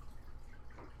week.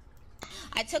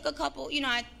 I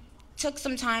took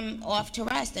some time off to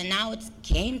rest, and now it's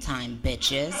game time,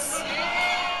 bitches.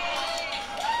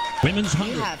 Women's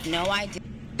 100. You have no idea.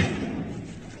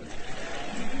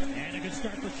 And a good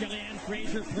start for Shelly-Ann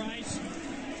Fraser-Price.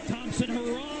 Thompson,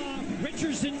 hurrah!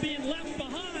 Richardson being left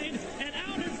behind, and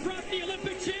out in front, the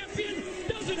Olympic champion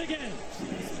does it again.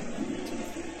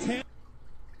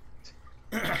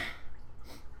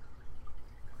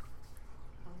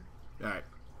 All right.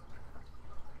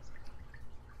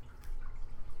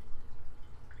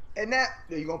 And that,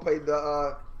 you gonna play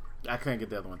the I couldn't get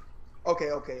the other one. Okay.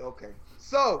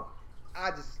 So,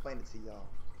 I just explained it to y'all,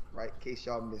 right? In case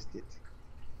y'all missed it.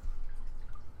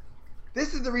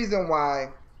 This is the reason why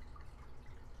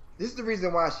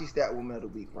she's Stat Woman of the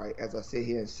Week, right? As I sit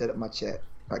here and set up my chat,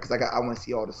 right? Because I want to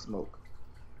see all the smoke.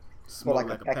 Smoke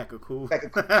like a pack of cool.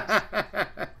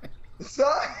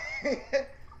 So,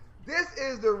 this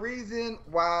is the reason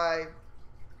why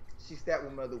she's Stat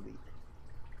Woman of the Week.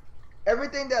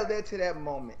 Everything that led to that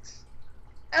moment.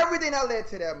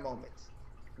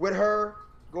 With her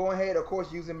going ahead, of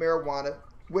course, using marijuana,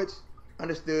 which,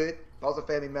 understood, I was a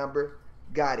family member,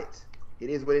 got it. It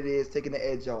is what it is, taking the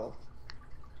edge off.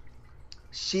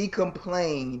 She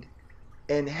complained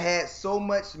and had so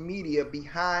much media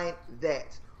behind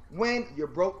that when you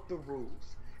broke the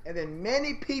rules. And then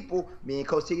many people, me and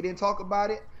Coach Tiggy didn't talk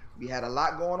about it. We had a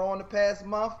lot going on the past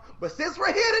month. But since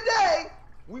we're here today,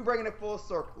 we bringing it full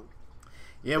circle.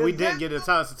 Yeah, we didn't get a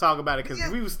chance to talk about it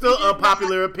because we were still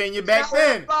unpopular opinion back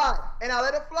then. And I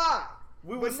let it fly.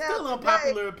 We were still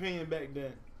unpopular opinion back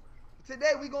then.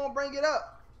 Today, we're going to bring it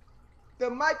up. The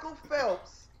Michael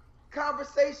Phelps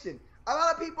conversation. A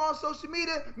lot of people on social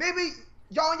media, maybe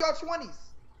y'all in your 20s.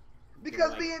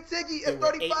 Because being Tiggy is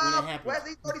 35,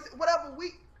 Wesley 36, whatever.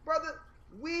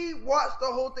 We watched the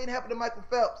whole thing happen to Michael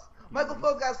Phelps. Michael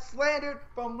Phelps got slandered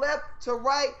from left to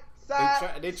right.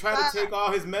 They try to take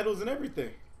all his medals and everything.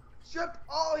 Stripped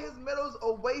all his medals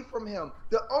away from him.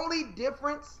 The only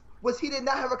difference was he did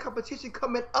not have a competition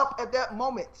coming up at that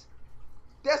moment.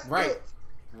 That's it.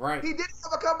 Right. He didn't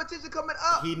have a competition coming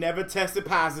up. He never tested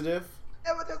positive.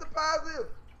 And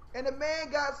the man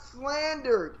got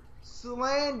slandered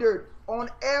on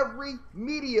every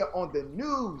media, on the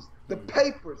news, the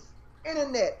papers,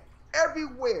 internet,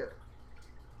 everywhere.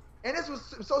 And this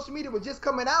was, social media was just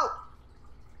coming out.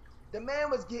 The man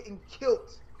was getting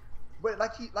killed. But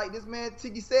like this man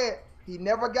Tiggy said, he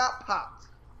never got popped.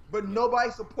 But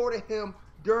nobody supported him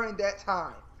during that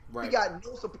time. Right. He got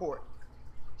no support.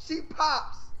 She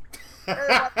pops.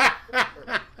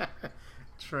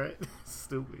 Trent,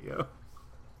 stupid, yo.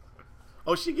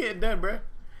 Oh, she getting done, bruh.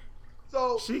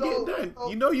 She getting done.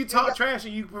 You know you talk trash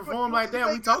and you perform like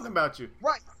that. We talking about you.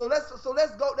 Right. So let's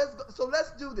go. So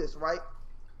let's do this. Right.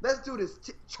 Let's do this,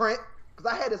 Trent.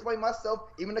 Because I had to explain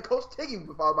myself, even to Coach Tiggy,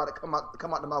 before I was about to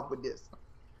come out the mouth with this.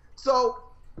 So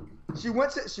she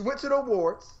went to the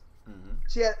awards. Mm-hmm.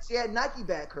 She had Nike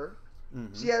back her.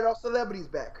 Mm-hmm. She had all celebrities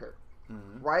back her.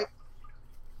 Mm-hmm. Right.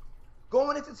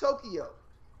 Going into Tokyo,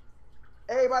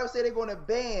 everybody say they're going to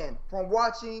ban from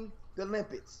watching the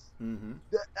Olympics. Mm-hmm.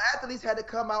 The athletes had to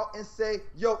come out and say,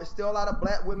 yo, there's still a lot of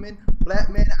black women, black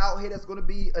men out here that's going to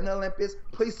be in the Olympics.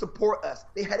 Please support us.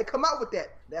 They had to come out with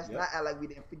that. That's not act like we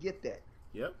didn't forget that.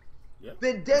 Yep.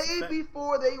 The day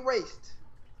before they raced,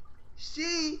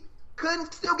 she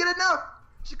couldn't still get enough.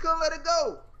 She couldn't let it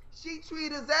go. She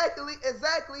tweeted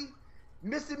exactly,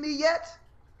 missing me yet?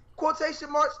 Quotation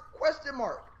marks, question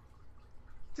mark.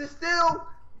 To still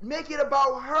make it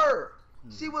about her.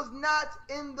 She was not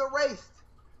in the race.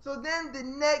 So then the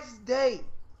next day,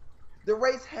 the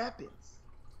race happens.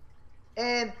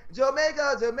 And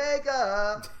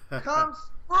Jamaica comes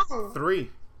through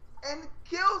 3 and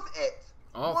kills it.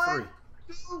 All 1,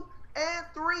 2, and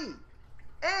 3.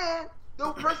 And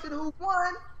the person who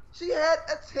won, she had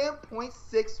a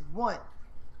 10.61.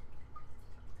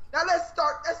 Now let's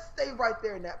stay right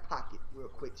there in that pocket real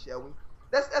quick, shall we?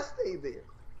 Let's stay there.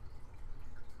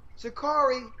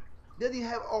 Sha'Carri doesn't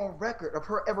have on record of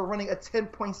her ever running a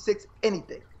 10.6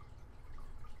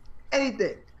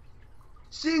 anything.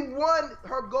 She won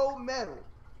her gold medal,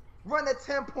 run a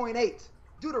 10.8.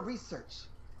 Do the research,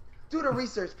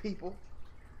 people.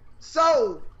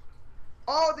 So,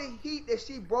 all the heat that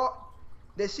she brought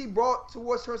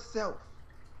towards herself,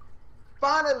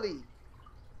 finally,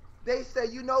 they say,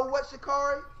 you know what,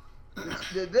 Sha'Carri?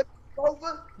 The Olympics is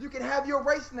over. You can have your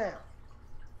race now.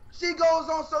 She goes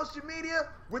on social media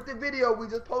with the video we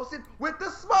just posted with the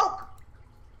smoke.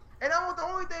 And that was the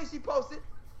only thing she posted.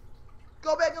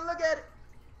 Go back and look at it.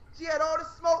 She had all the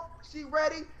smoke. She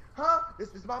ready. This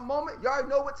is my moment. Y'all already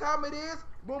know what time it is.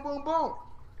 Boom, boom, boom.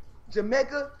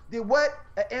 Jamaica did what?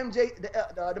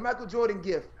 The Michael Jordan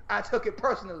gift. I took it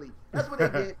personally. That's what they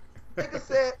did. Jamaica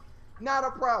said, not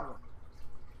a problem.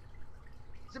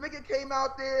 Jamaica came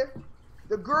out there.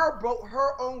 The girl broke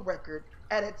her own record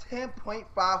at a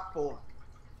 10.54.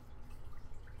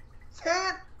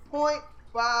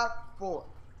 10.54.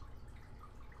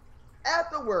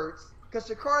 Afterwards, because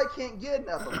Sha'Carri can't get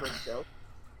enough of herself,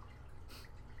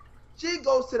 she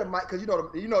goes to the mic, because you know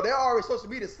they're already social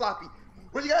media sloppy.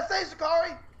 What you gotta say,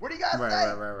 Sha'Carri? What do you gotta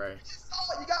say? Right. You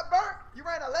saw it. You got burnt. You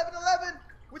ran 11:11.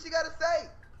 What you gotta say?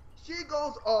 She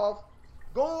goes off,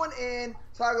 going in,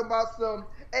 talking about some,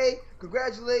 hey,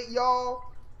 congratulate y'all.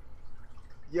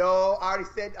 Yo, I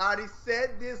already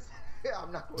said this.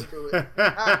 I'm not going to do it.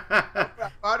 I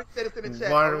already said this in the chat.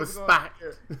 I wasn't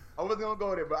going to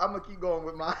go there, but I'm going to keep going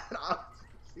with mine.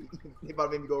 They about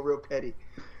to make me go real petty.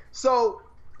 So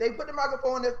they put the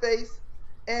microphone in their face,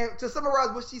 and to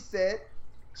summarize what she said,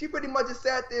 she pretty much just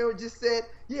sat there and just said,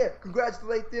 yeah,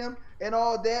 congratulate them and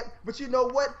all that. But you know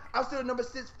what? I'm still the number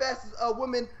 6 fastest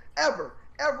woman ever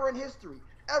in history.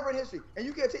 And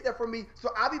you can't take that from me.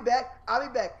 So I'll be back.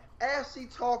 As she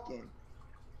talking,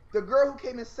 the girl who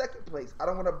came in second place, I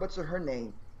don't want to butcher her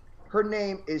name. Her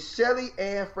name is Shelly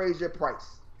Ann Fraser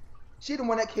Price. She the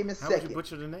one that came in second. How would you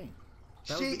butcher the name?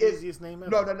 That was the easiest name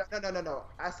ever. No.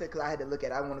 I said because I had to look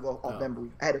at it. I want to go off memory.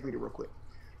 I had to read it real quick.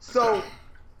 So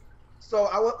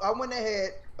I went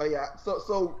ahead. Oh yeah.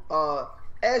 So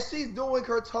as she's doing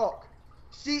her talk,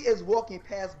 she is walking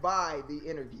past by the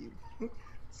interview,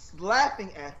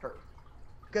 laughing at her.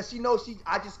 Because she knows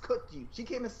I just cooked you. She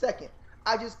came in second.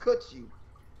 I just cooked you.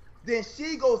 Then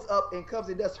she goes up and comes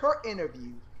and does her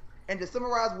interview. And to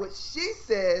summarize what she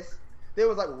says, they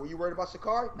was like, well, were you worried about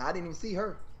Sha'Carri? No, I didn't even see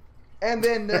her. And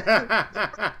then the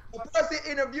person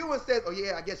interviewing says, oh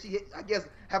yeah, I guess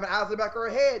having eyes in the back of her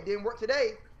head didn't work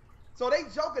today. So they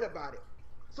joking about it.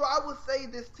 So I will say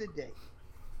this today.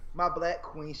 My black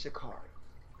queen Sha'Carri.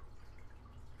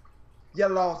 You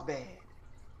lost bad.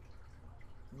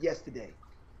 Yesterday.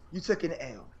 You took an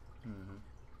L. Mm-hmm.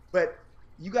 But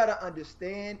you got to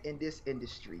understand in this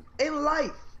industry, in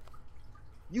life,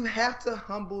 you have to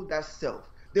humble thyself.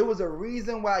 There was a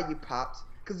reason why you popped,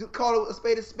 because you call it a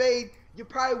spade, you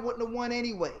probably wouldn't have won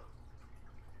anyway.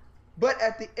 But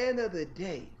at the end of the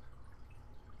day,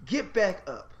 get back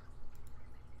up.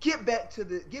 Get back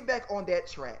on that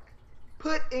track.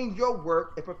 Put in your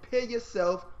work and prepare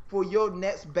yourself for your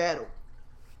next battle.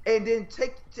 And then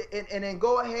then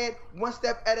go ahead one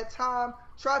step at a time.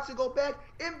 Try to go back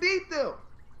and beat them.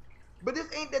 But this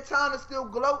ain't the time to still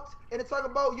gloat and to talk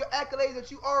about your accolades that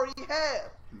you already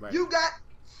have. Right. You got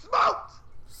smoked.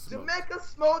 Jamaica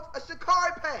smoked a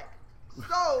Shikari pack.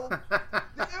 So,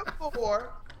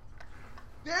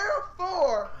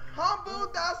 therefore, humble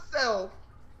thyself,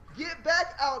 get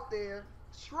back out there,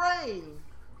 train,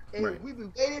 and we be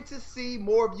waiting to see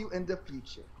more of you in the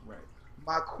future. Right.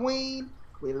 My queen,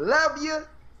 we love you,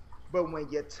 but when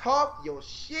you talk your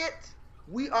shit,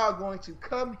 we are going to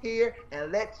come here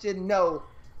and let you know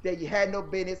that you had no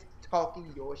business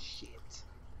talking your shit.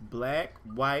 Black,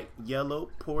 white, yellow,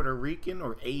 Puerto Rican,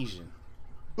 or Asian?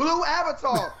 Blue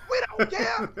avatar. We don't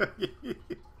care.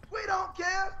 We don't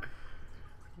care.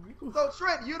 So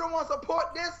Trent, you don't want to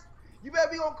support this? You better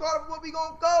be gonna call it what we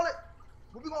gonna call it.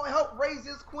 We gonna help raise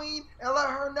this queen and let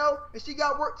her know that she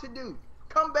got work to do.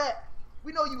 Come back.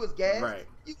 We know you was gassed. Right.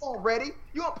 You weren't ready.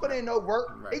 You don't put in no work.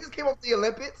 Right. They just came up to the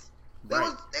Olympics. They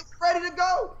Right. was ready to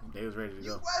go. They was ready to You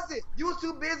go. wasn't. You was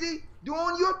too busy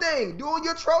doing your thing, doing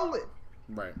your trolling.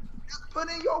 Right. Just put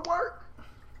in your work.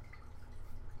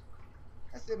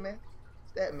 That's it, man.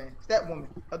 It's that man. It's that woman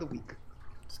of the week.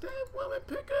 Step woman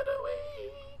pick of the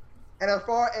week. And as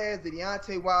far as the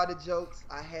Deontay Wilder jokes,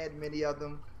 I had many of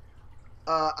them.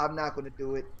 I'm not going to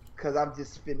do it because I'm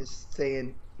just finished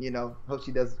saying, hope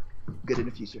she does good in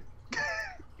the future.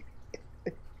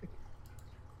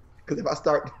 Because if I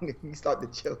start the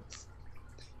jokes,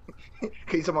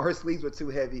 because some of her sleeves were too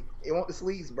heavy. It won't the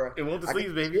sleeves, bro. It won't the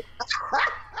sleeves, baby.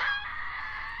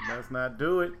 Let's not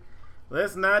do it.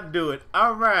 Let's not do it.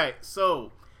 All right.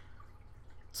 So,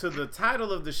 to the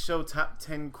title of the show, Top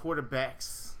 10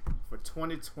 Quarterbacks for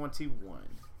 2021.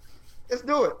 Let's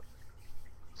do it.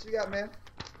 What you got, man?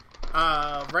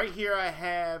 Right here I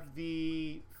have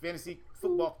the Fantasy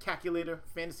Football Calculator,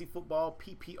 Fantasy Football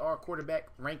PPR Quarterback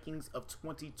Rankings of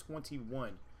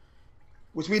 2021.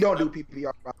 Which we don't do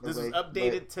PPR, by the This way. is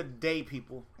updated today,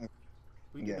 people.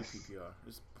 We can Yes. do PPR.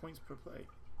 It's points per play.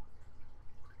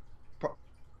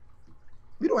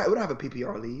 We don't have a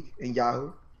PPR league in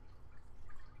Yahoo.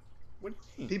 What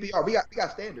do you mean? PPR, we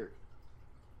got standard.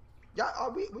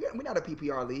 Y'all, we're not a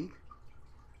PPR league,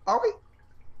 are we?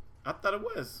 I thought it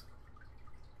was.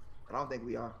 I don't think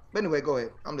we are. But anyway, go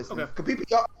ahead. I'm listening. Okay.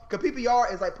 Cause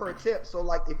PPR is like per attempt. So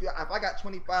like if I got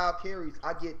 25 carries,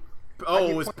 I get. Oh,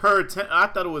 it was per 10. I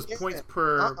thought it was points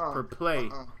per play.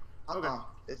 Okay.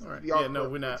 It's All right. PPR Yeah, no, per-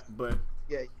 we're not. But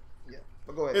Yeah.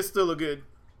 But go ahead. it's still a good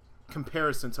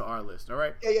comparison to our list. All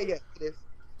right. Yeah. It is.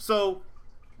 So,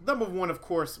 number one, of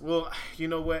course. Well, you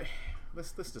know what?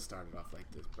 Let's just start it off like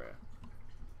this, bro.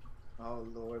 Oh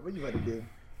Lord, what you about to do?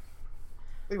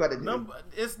 What you about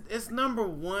to do? It's number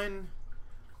one,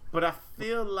 but I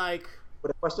feel like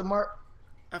With a question mark?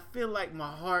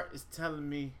 my heart is telling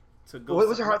me to go.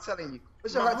 What's your heart telling you?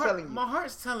 What's your heart telling you? My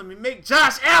heart's telling me make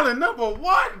Josh Allen number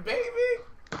one, baby.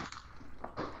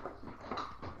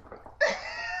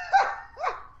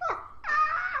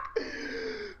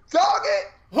 Dog it!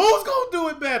 Who's gonna do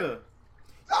it better?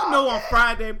 I know on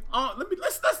Friday.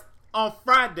 Let's on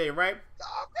Friday, right?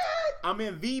 Dog it! I'm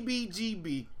in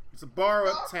VBGB. It's a bar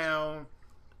uptown.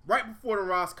 Right before the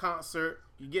Ross concert,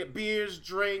 you get beers,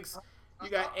 drinks. You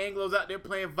got Anglos out there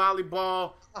playing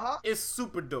volleyball. It's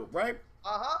super dope, right?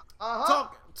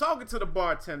 Talking to the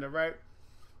bartender, right?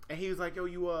 And he was like, "Yo,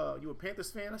 you a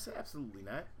Panthers fan?" I said, "Absolutely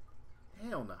not.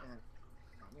 Hell no.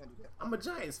 I'm a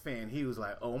Giants fan." He was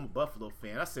like, "Oh, I'm a Buffalo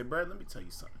fan." I said, "Bro, let me tell you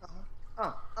something.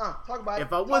 Talk about it.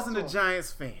 If I wasn't a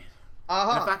Giants fan,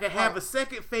 and if I could have a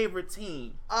second favorite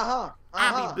team,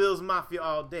 I'd be Bills Mafia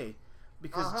all day.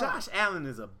 Because Josh Allen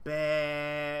is a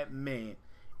bad man.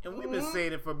 And we've been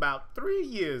saying it for about 3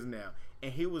 years now.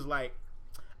 And he was like,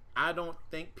 I don't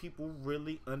think people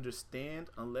really understand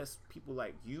unless people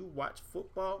like you watch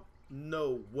football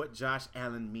know what Josh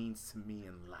Allen means to me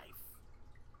in life.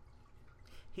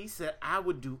 He said, I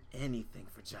would do anything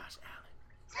for Josh Allen.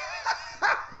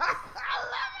 I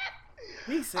love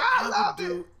it. He said, I would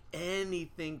do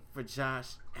anything for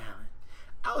Josh Allen.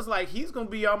 I was like, he's going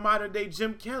to be our modern day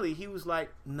Jim Kelly. He was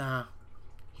like, nah.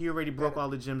 He already broke all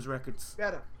the Jim's records.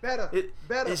 Better.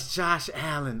 It's Josh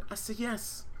Allen. I said,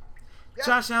 yes.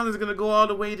 Josh Allen's going to go all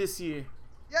the way this year.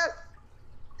 Yes.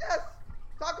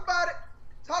 Talk about it.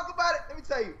 Let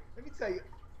me tell you.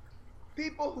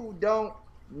 People who don't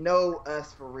know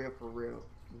us for real.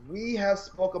 We have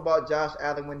spoke about Josh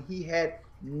Allen when he had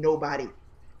nobody.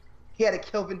 He had a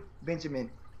Kelvin Benjamin.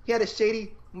 He had a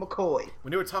Shady McCoy.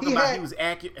 When they were talking about his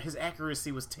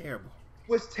accuracy was terrible.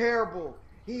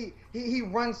 He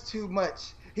runs too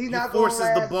much. He forces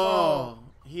the ball.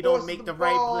 He don't make the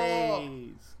right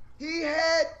plays. He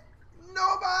had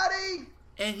nobody.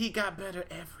 And he got better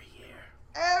every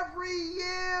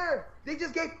year. They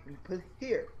just gave put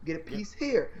here, get a piece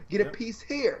here, get a piece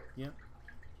here. Yeah.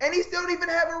 And he still don't even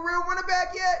have a real running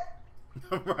back yet.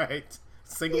 Right.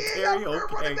 He Singletary, ain't got a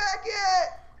okay. running back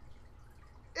yet.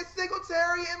 It's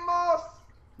Singletary and Moss.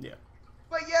 Yeah.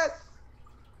 But yes,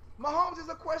 Mahomes is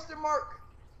a question mark.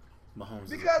 Mahomes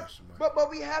is a Because, question mark. but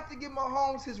we have to give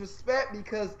Mahomes his respect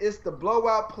because it's the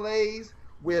blowout plays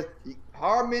with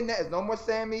Hardman. That is no more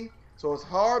Sammy, so it's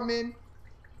Hardman,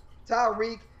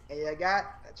 Tyreek, and you got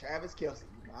Travis Kelce.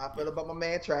 You know how I feel about my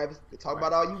man Travis. You talk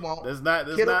about all you want. Let's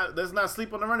not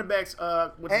sleep on the running backs.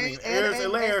 What's his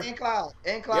name?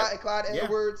 And Clyde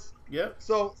Edwards. Yep.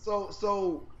 So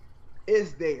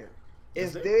it's there.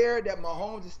 It's there that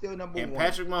Mahomes is still number and one.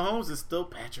 Patrick Mahomes is still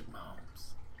Patrick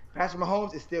Mahomes. Patrick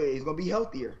Mahomes is still, he's going to be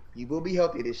healthier. He will be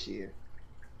healthier this year.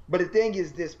 But the thing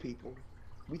is this, people.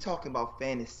 We talking about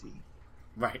fantasy.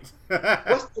 Right.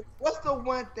 What's the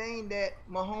one thing that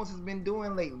Mahomes has been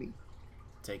doing lately?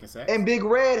 Taking sacks. And Big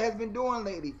Red has been doing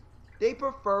lately. They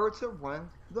prefer to run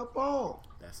the ball.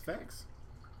 That's facts.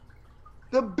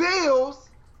 The Bills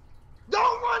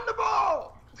don't run the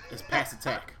ball. It's pass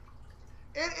attack.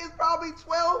 It is probably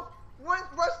 12 rush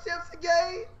attempts a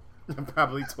game.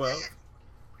 Probably 12.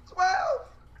 12.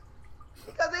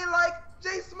 Because they like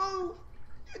Jay Smooth.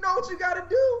 You know what you got to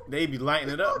do. They be lighting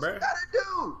it up, bro. You got to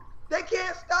do. They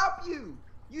can't stop you.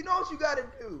 You know what you got to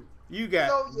do. You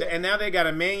got, So, yeah. and now they got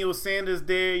Emmanuel Sanders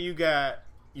there. You got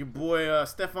your boy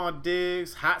Stephon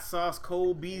Diggs, Hot Sauce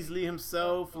Cole Beasley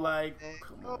himself. Like,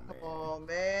 come on,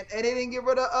 man. And they didn't get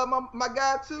rid of my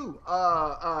guy too.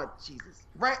 Jesus.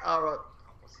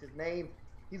 What's his name?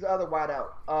 He's the other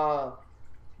wideout.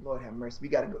 Lord have mercy. We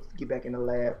gotta go get back in the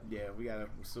lab. Yeah, we gotta.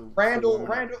 Randall.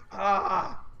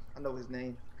 I know his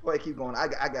name. Go ahead, keep going.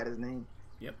 I got his name.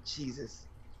 Yep. Jesus.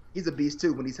 He's a beast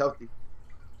too when he's healthy.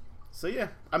 So yeah,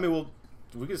 I mean, well,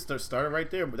 we can start it right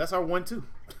there. But that's our 1-2.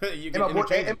 You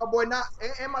And my boy Knox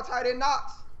and my tight end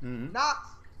Knox. Mm-hmm. Knox.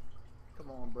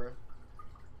 Come on, bro.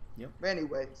 Yep.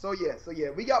 Anyway, so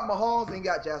yeah, we got Mahomes and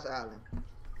got Josh Allen.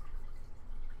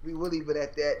 We will leave it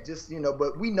at that. Just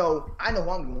but I know who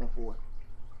I'm going for.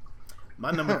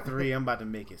 My number 3, I'm about to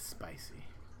make it spicy.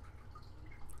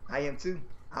 I am too.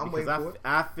 I'm waiting for it.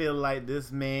 I feel like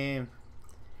this man,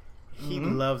 he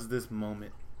loves this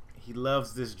moment. He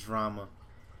loves this drama.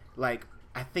 Like,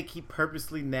 I think he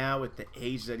purposely now, at the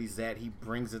age that he's at, he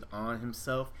brings it on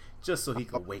himself just so he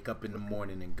could wake up in the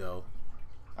morning and go.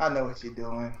 I know what you're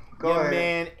doing. Go ahead.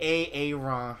 man,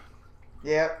 Aaron.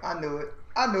 Yeah, I knew it.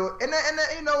 And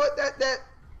you know what?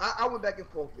 I went back and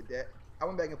forth with that.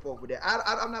 I'm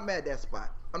not mad at that spot.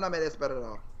 I'm not mad at that spot at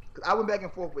all. Cause I went back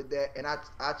and forth with that, and I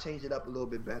changed it up a little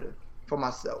bit better for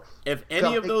myself. If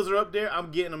any of those are up there,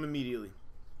 I'm getting them immediately.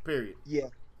 Period. Yeah.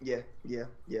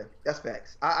 That's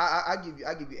facts. I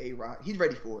give you A-Rod. He's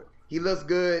ready for it. He looks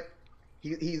good.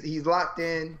 He's locked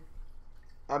in.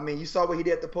 I mean, you saw what he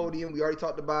did at the podium. We already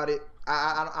talked about it.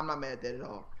 I'm not mad at that at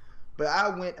all. But I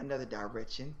went another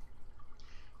direction.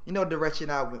 You know the direction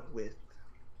I went with.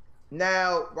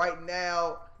 Right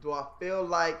now, do I feel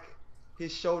like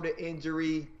his shoulder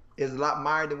injury is a lot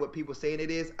minor than what people saying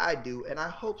it is? I do, and I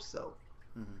hope so.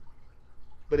 Mm-hmm.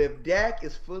 But if Dak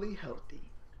is fully healthy,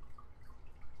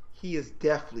 he is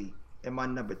definitely in my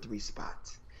number 3 spot.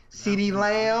 CeeDee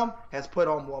Lamb has put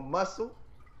on more muscle.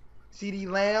 CeeDee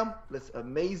Lamb looks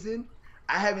amazing.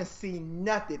 I haven't seen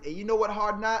nothing. And you know what,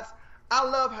 Hard Knocks? I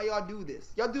love how y'all do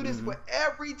this. Y'all do this for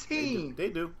every team. They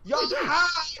do. Y'all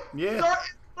hide certain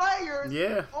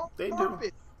players on purpose.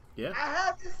 Do. Yeah. I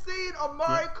haven't seen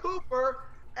Amari Cooper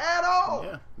at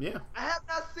all. Yeah. I have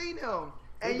not seen him.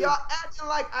 And y'all acting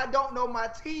like I don't know my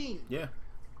team. Yeah.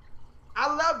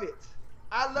 I love it.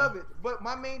 But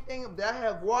my main thing that I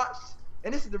have watched,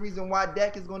 and this is the reason why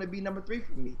Dak is going to be number 3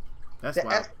 for me. That's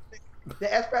why.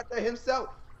 The X Factor himself.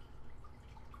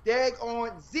 Dag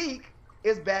on Zeke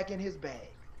is back in his bag.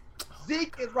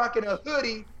 Zeke is rocking a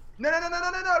hoodie. No. I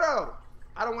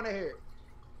don't want to hear it.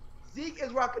 Zeke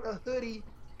is rocking a hoodie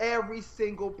every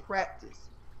single practice.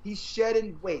 He's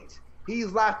shedding weight. He's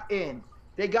locked in.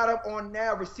 They got him on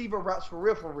now receiver routes for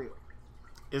real.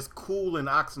 It's cool in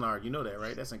Oxnard. You know that,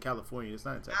 right? That's in California. It's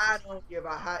not in Texas. I don't give a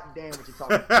hot damn what you're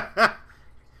talking about.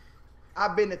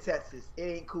 I've been to Texas. It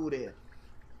ain't cool there.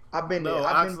 I've been there.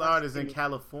 Oxnard is in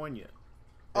California.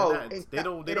 They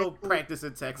don't practice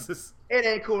in Texas. It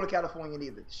ain't cool in California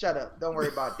neither. Shut up. Don't worry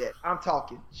about that. I'm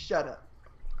talking. Shut up.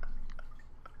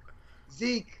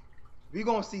 Zeke, we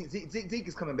gonna see. Zeke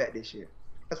is coming back this year.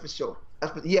 That's for sure.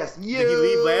 Yes. Did he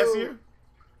leave last year?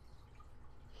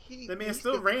 The man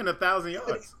still ran 1,000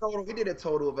 yards. He did a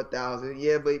total of 1,000.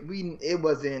 Yeah, but it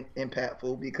wasn't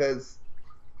impactful because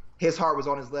his heart was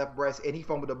on his left breast and he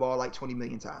fumbled the ball like 20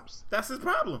 million times. That's his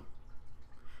problem.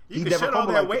 You can shut all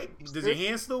that weight. Does your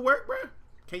hand still work, bro?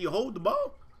 Can you hold the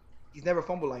ball? He's never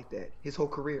fumbled like that his whole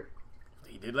career.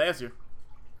 He did last year.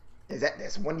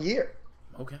 That's 1 year.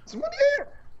 Okay. It's 1 year.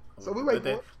 So we wait for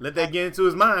it. Let that get into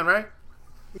his mind, right?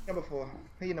 He's number 4.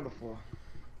 He's number 4.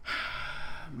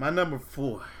 My number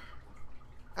 4.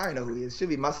 I don't know who he is. Should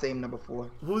be my same number 4.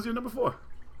 Who's your number 4?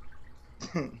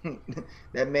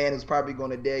 That man is probably going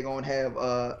to daggone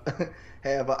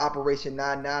have Operation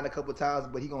 9-9 a couple times,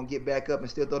 but he gonna get back up and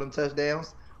still throw them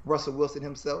touchdowns. Russell Wilson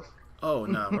himself. Oh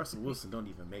no, Russell Wilson don't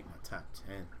even make my top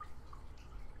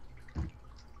 10.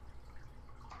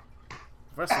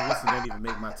 Russell Wilson don't even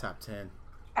make my top 10.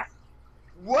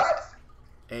 What?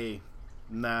 Hey,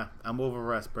 nah, I'm over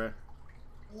Russ, bruh.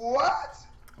 What?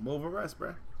 I'm over Russ,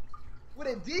 bruh. With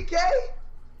a DK?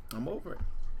 I'm over it.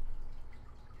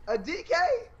 A DK?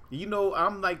 You know,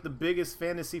 I'm like the biggest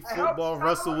fantasy football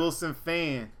Russell Wilson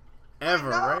fan ever,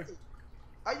 right?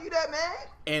 Are you that mad?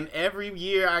 And every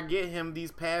year I get him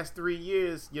these past 3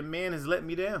 years, your man has let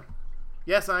me down.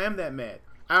 Yes, I am that mad.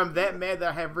 I'm that mad that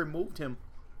I have removed him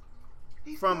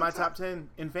from my top 10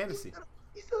 in fantasy.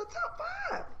 He's still a top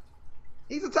 5.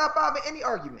 He's a top 5 in any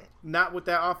argument. Not with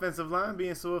that offensive line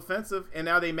being so offensive, and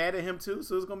now they mad at him too,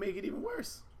 so it's gonna make it even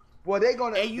worse. Well, they're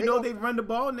gonna. And they run the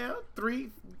ball now.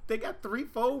 They got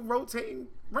 3-4 rotating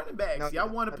running backs. No, Y'all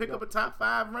want to pick up a top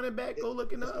 5 running back? Go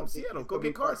look in Seattle. Go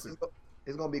get Carson.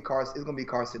 It's gonna be Carson. It's gonna be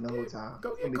Carson the whole time.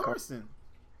 Go get Carson.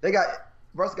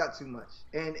 Russ got too much,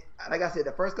 and like I said,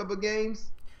 the first couple of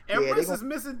games. And Russ is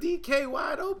missing DK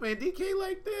wide open. DK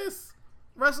like this.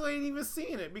 Russell ain't even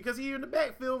seeing it because he's in the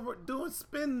backfield doing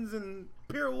spins and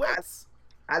pirouettes.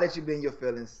 I let you be in your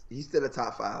feelings. He's still a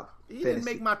top 5. He didn't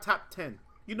make my top 10.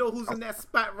 You know who's in that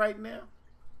spot right now?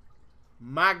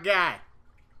 My guy,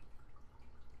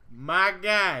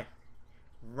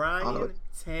 Ryan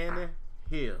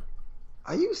Tannehill.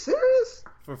 Are you serious?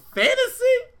 For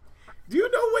fantasy? Do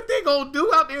you know what they gonna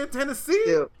do out there in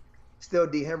Tennessee? Still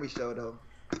D. Henry show though.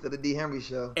 Still the D. Henry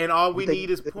show. And all we need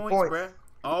is points, bruh.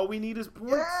 All we need is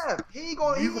points. Yeah, he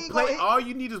gonna. You can play. All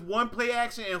you need is one play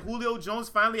action, and Julio Jones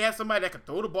finally has somebody that can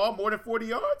throw the ball more than 40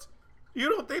 yards. You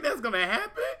don't think that's gonna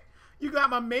happen? You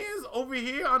got my man's over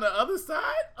here on the other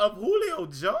side of Julio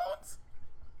Jones.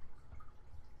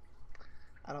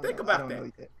 Think about that.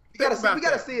 We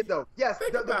gotta see it though. Yes,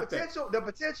 the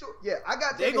potential. Yeah, I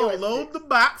got. They gonna load the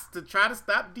box to try to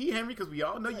stop D. Henry because we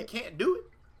all know you can't do it.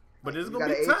 But there's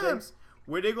gonna be times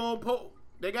where they gonna pull.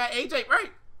 They got AJ right.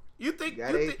 You think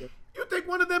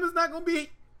one of them is not gonna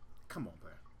be? Come on,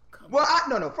 bro.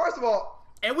 No. First of all.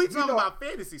 And we talking about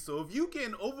fantasy, so if you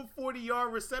getting over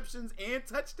 40-yard receptions and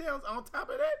touchdowns on top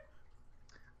of that,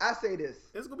 I say this: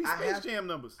 it's gonna be Space Jam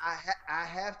numbers. I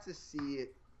have to see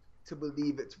it to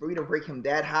believe it. For me to break him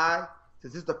that high,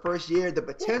 since this is the first year, the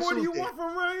potential. What do you want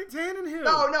from Ryan Tannehill?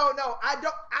 No. I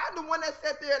don't. I'm the one that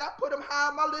sat there and I put him high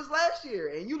on my list last year,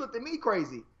 and you looked at me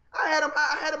crazy. I had him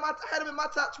in my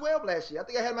top 12 last year. I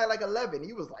think I had him at like 11.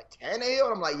 He was like Tannehill,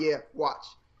 and I'm like, yeah, watch,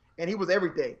 and he was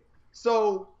everything.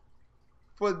 So.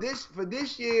 For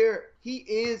this year, he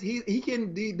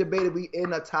can be debatably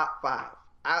in the top 5.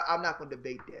 I'm not going to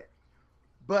debate that,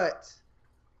 but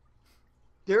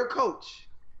their coach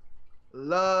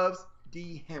loves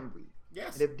D. Henry.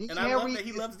 Yes, and I love that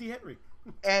he loves D. Henry.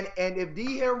 And if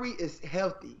D. Henry is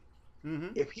healthy,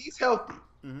 if he's healthy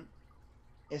and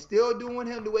still doing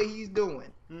him the way he's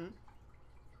doing,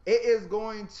 it is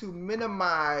going to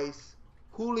minimize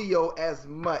Julio as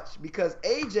much because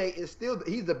AJ is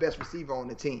he's the best receiver on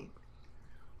the team.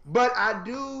 But I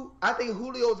think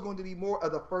Julio is going to be more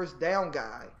of the first down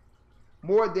guy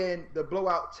more than the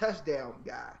blowout touchdown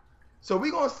guy. So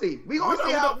we're going to see. We're going to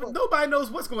see how nobody knows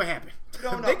what's going to happen.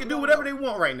 They can do whatever they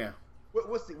want right now.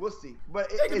 We'll see. But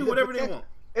they can do whatever they want.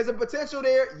 Is a potential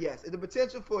there? Yes. Is the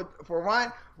potential for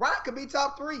Ryan? Ryan could be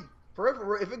top 3.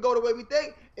 If it go the way we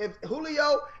think, if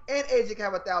Julio and AJ can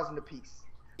have 1,000 apiece.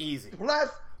 Easy.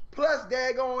 Plus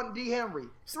daggone D. Henry.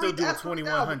 Still doing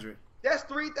 2,100. That's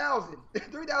 3,000.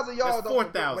 3,000 yards. That's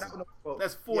 4,000.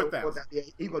 That's 4,000. Yeah,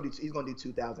 he's gonna do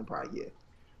 2,000 probably. Yeah.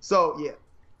 So yeah.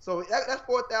 So that's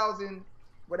 4,000.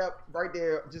 Without right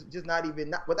there, just not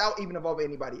without even involving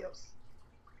anybody else.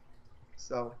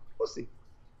 So we'll see.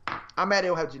 I'm mad they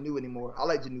don't have Janu anymore. I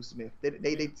like Janu Smith.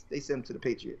 They sent him to the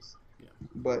Patriots. Yeah.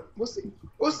 But we'll see.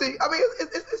 I mean,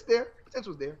 it's there.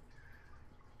 Potential's there.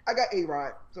 I got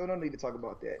A-Rod, so I don't need to talk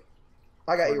about that.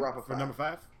 I got A-Rod for 5. For number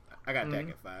 5? I got Dak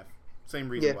at 5. Same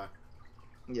reason why.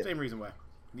 Yeah. Same reason why.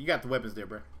 You got the weapons there,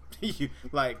 bro.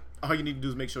 All you need to do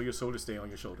is make sure your shoulders stay on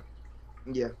your shoulder.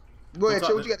 Yeah. Go ahead,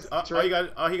 what you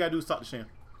got? All he got to do is talk to Sham.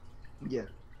 Yeah.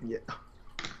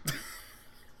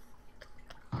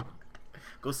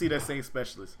 Go see that same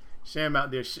specialist. Sham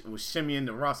out there was shimmying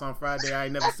the Ross on Friday. I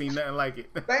ain't never seen nothing like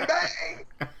it. Bang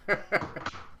bang.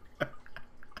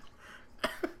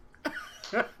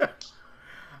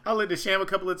 I looked at Sham a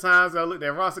couple of times. I looked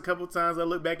at Ross a couple of times. I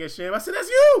looked back at Sham. I said, "That's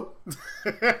you."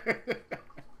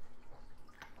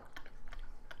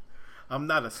 I'm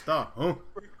not a star. Huh?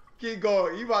 Keep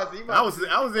going. You must I was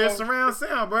there surround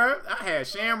sound, bro. I had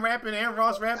Sham rapping and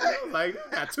Ross rapping. I was like,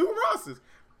 I got 2 Rosses.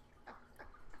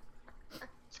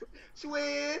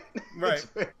 Twin. Right.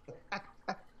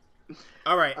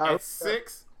 All right. At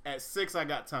 6, I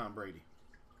got Tom Brady.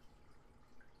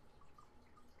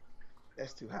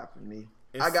 That's too high for me.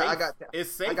 It's safe.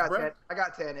 It's safe, bro. I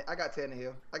got Tannehill. I got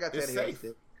Tannehill. It's safe.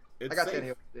 I got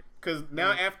Tannehill. Because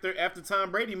now after Tom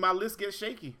Brady, my list gets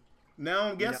shaky. Now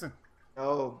I'm guessing.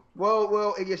 Oh,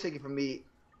 well, it gets shaky for me.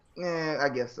 I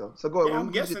guess so. So go ahead. Yeah,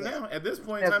 I'm guessing now. At this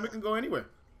point in time, it can go anywhere.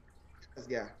 This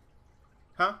guy.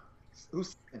 Huh?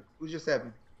 Who's 7? Who's your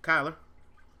 7? Kyler.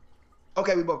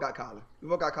 Okay, we both got Kyler. We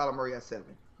both got Kyler Murray at 7.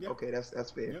 Yep. Okay,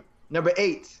 that's fair. Yep. Number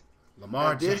 8.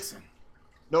 Lamar Jackson.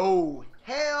 No.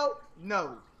 Hell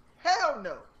no. Hell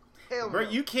no. Hell bro, no.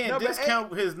 you can't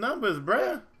discount his numbers,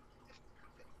 bro.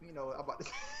 You know, I'm about to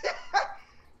say.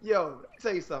 Yo, let me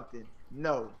tell you something.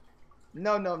 No.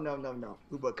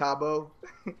 Who but Cabo?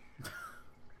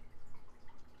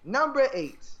 Number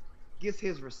 8 gets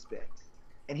his respect.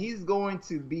 And he's going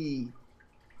to be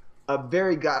a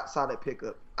very solid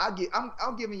pickup. I'm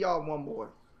giving y'all one more.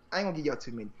 I ain't gonna give y'all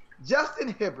too many.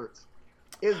 Justin Herbert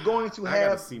is going to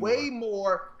have way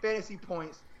more fantasy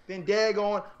points than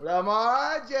daggone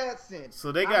Lamar Jackson.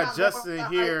 So they got Justin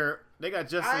here. They got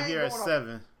Justin here at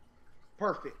 7.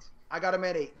 Perfect. I got him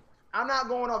at 8. I'm not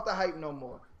going off the hype no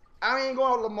more. I ain't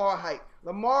going off Lamar hype.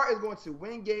 Lamar is going to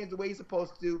win games the way he's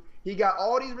supposed to. He got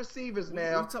all these receivers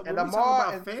now, and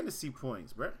Lamar about fantasy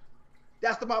points, bro.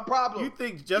 That's my problem. You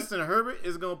think Justin Herbert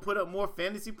is going to put up more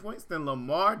fantasy points than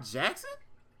Lamar Jackson?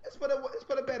 Let's put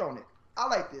a bet on it. I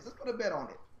like this. Let's put a bet on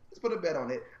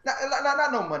it.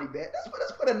 Not no money bet.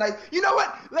 Let's put a nice. You know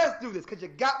what? Let's do this because you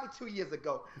got me 2 years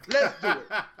ago. Let's do it.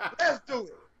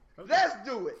 Okay. Let's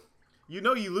do it. You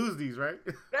know you lose these, right?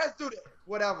 Let's do it.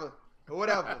 Whatever.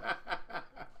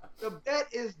 The bet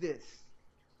is this.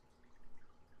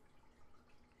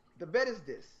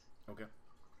 Okay.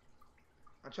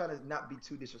 I'm trying to not be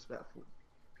too disrespectful.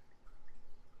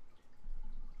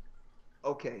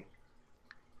 Okay.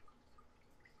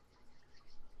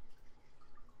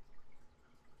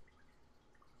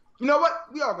 You know what?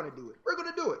 We are going to do it. We're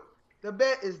going to do it. The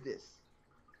bet is this.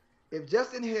 If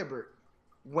Justin Herbert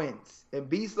wins and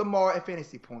beats Lamar in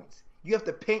fantasy points, you have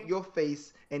to paint your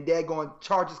face and daggone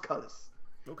Chargers colors.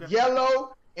 Okay.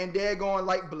 Yellow and daggone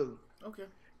light blue. Okay.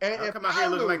 And I'll come out here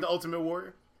looking like the Ultimate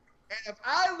Warrior. And if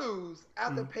I lose, I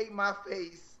have to paint my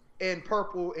face in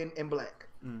purple and black.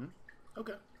 Mm-hmm.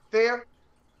 Okay. Fair?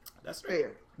 That's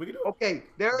fair. We can do it. Okay,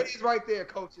 there it is right there,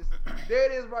 coaches.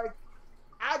 There it is right.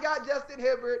 I got Justin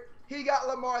Herbert. He got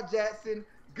Lamar Jackson.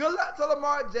 Good luck to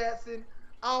Lamar Jackson.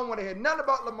 I don't want to hear nothing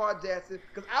about Lamar Jackson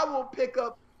because I will pick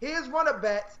up his running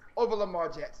backs over Lamar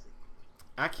Jackson.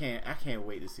 I can't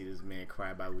wait to see this man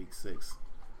cry by week 6.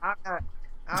 I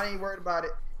ain't worried about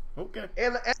it. Okay.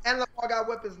 And Lamar got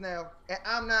weapons now, and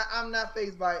I'm not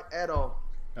fazed by it at all.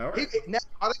 All right. Now,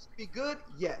 are they going to be good?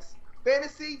 Yes.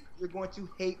 Fantasy, you're going to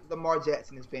hate Lamar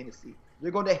Jackson in fantasy.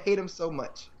 You're going to hate him so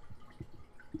much.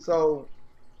 So,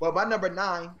 well, my number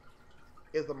 9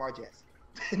 is Lamar Jackson.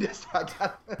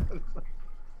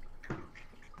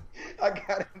 I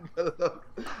got him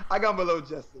below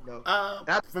Justin though.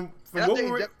 From what we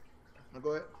were,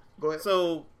 go ahead.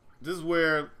 So this is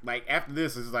where, like, after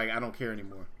this is like I don't care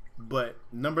anymore. But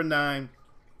number 9,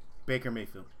 Baker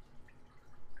Mayfield.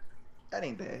 That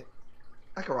ain't bad.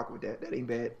 I can rock with that. That ain't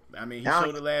bad. I mean, he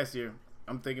showed it last year.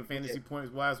 I'm thinking fantasy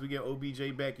points wise, we get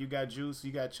OBJ back. You got Juice.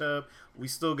 You got Chubb. We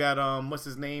still got what's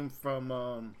his name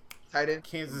from tight end?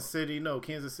 Kansas City. No,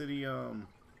 Kansas City. Jesus.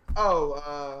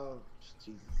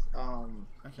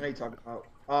 What are you talking about?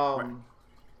 Right.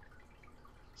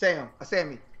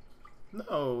 Sammy.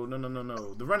 No.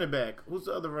 The running back. Who's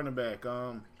the other running back?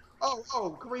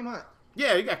 Kareem Hunt.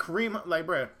 Yeah, you got Kareem Hunt. Like,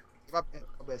 bruh.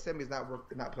 Sammy's not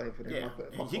playing for them. Yeah,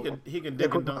 he can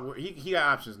dip and dunk. He got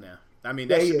options now. I mean,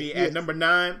 that should be at number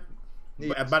 9.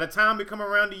 But by the time we come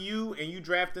around to you and you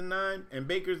draft in 9 and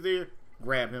Baker's there,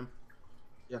 grab him.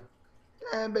 Yeah.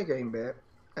 And Baker ain't bad.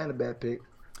 And a bad pick.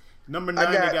 Number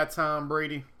 9, they got Tom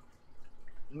Brady.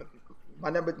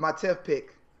 My 10th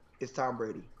pick is Tom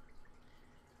Brady.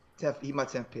 He's my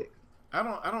 10th pick. I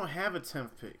don't have a 10th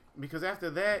pick because after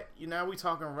that, we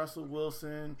talking Russell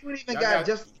Wilson. You even got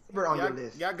Justin Herbert on your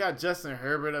list. Y'all got Justin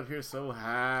Herbert up here so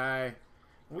high.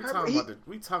 We talking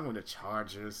about the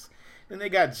Chargers. Then they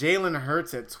got Jalen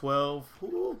Hurts at 12.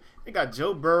 Ooh, they got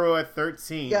Joe Burrow at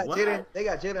 13. They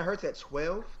got Jalen Hurts at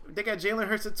 12. They got Jalen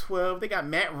Hurts at 12. They got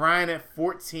Matt Ryan at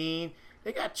 14.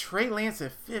 They got Trey Lance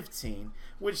at 15.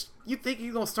 Which you think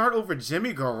you're gonna start over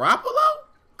Jimmy Garoppolo?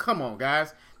 Come on,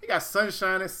 guys. They got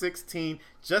Sunshine at 16.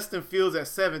 Justin Fields at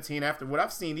 17. After what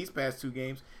I've seen these past 2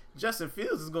 games, Justin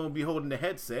Fields is gonna be holding the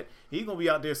headset. He's gonna be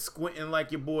out there squinting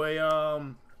like your boy.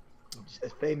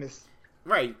 Famous.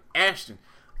 Right, Ashton.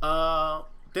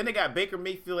 Then they got Baker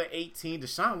Mayfield at 18.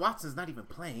 Deshaun Watson's not even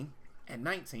playing at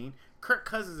 19. Kirk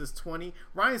Cousins is 20.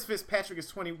 Ryan Fitzpatrick is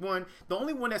 21. The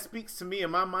only one that speaks to me in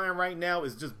my mind right now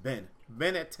is just Ben.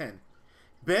 Ben at 10.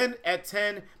 Ben at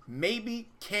 10, maybe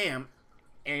Cam.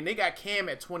 And they got Cam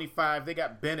at 25. They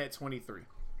got Ben at 23.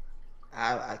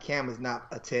 Cam is not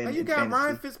a 10. Now you got fantasy.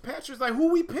 Ryan Fitzpatrick. Like,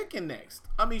 who we picking next?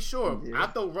 I mean, sure, I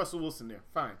throw Russell Wilson there.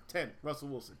 Fine, 10, Russell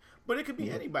Wilson. But it could be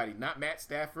anybody. Not Matt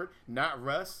Stafford. Not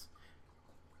Russ.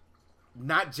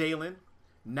 Not Jalen.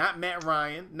 Not Matt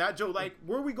Ryan. Not Joe. Like,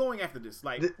 where are we going after this?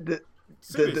 Like, the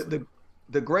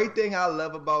great thing I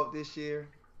love about this year.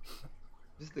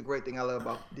 This is the great thing I love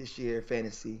about this year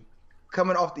fantasy.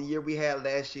 Coming off the year we had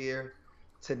last year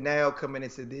to now coming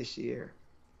into this year.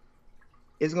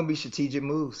 It's gonna be strategic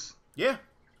moves. Yeah.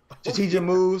 Strategic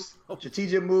moves.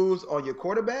 Strategic moves on your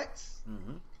quarterbacks.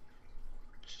 Mm-hmm.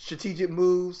 Strategic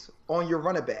moves on your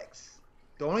running backs.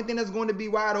 The only thing that's going to be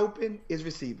wide open is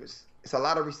receivers. It's a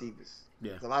lot of receivers.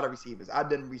 Yeah. It's a lot of receivers. I've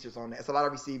done research on that. It's a lot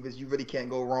of receivers. You really can't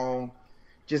go wrong.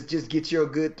 Just get your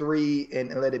good 3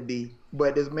 and let it be.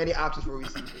 But there's many options for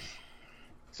receivers.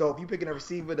 So if you're picking a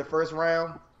receiver the first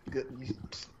round,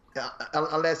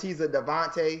 unless he's a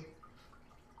Devontae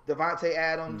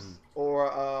Adams or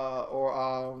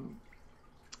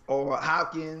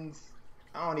Hopkins,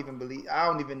 I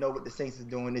don't even know what the Saints is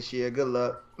doing this year. Good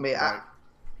luck. I mean, right.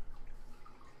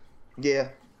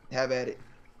 Have at it.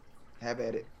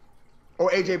 Or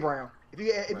AJ Brown. If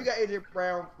you got AJ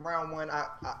Brown round 1,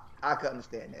 I could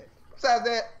understand that. Besides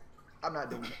that, I'm not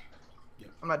doing it. Yeah.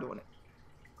 I'm not doing it.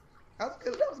 That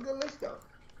was a good list, though.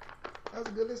 That was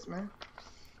a good list, man.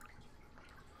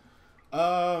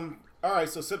 All right,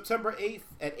 so September 8th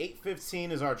at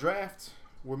 8:15 is our draft.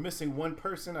 We're missing one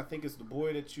person. I think it's the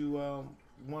boy that you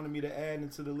wanted me to add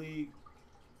into the league.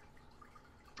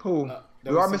 Who?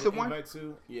 We are missing one?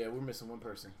 To. Yeah, we're missing one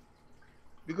person.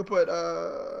 You could put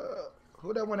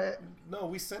who that one at? No,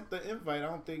 we sent the invite. I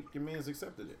don't think your man's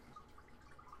accepted it.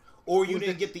 Or you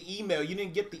didn't get the email. You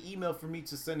didn't get the email for me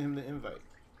to send him the invite.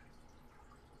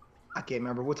 I can't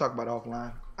remember. We'll talk about it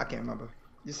offline. I can't remember.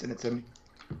 Just send it to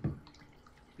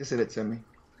me.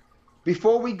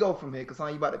 Before we go from here, because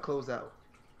you about to close out.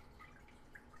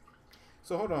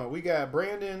 So hold on. We got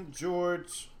Brandon,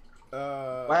 George.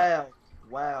 Wow.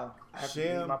 I have to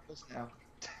leave my post now.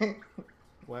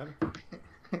 What?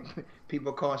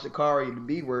 People calling Sha'Carri the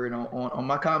B word on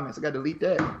my comments. I got to delete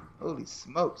that. Holy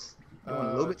smokes. Doing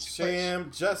a little bit Sham,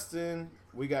 Justin.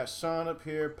 We got Sean up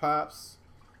here. Pops.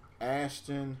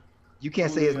 Ashton. You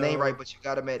can't say his name right, but you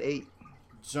got him at 8.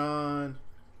 John.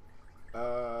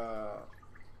 And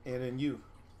then you.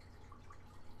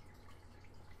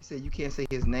 He said you can't say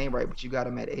his name right, but you got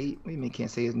him at 8. What do you mean can't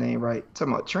say his name right?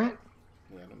 Talking about Trent?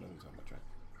 Yeah, I don't know who's talking about Trent.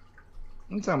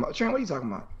 What you talking about? Trent, what are you talking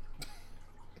about?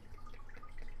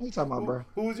 What you talking about, bro?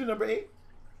 Who was your number 8?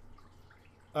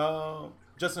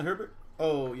 Justin Herbert?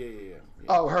 Oh, yeah.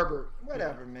 Oh, Herbert.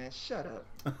 Whatever, man. Shut up.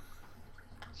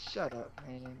 Shut up,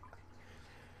 man.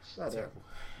 Shut up.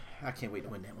 I can't wait to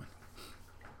win that one.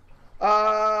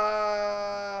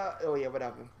 Oh yeah,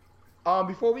 whatever.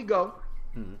 Before we go,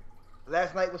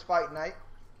 last night was fight night.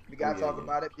 We gotta talk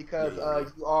about it because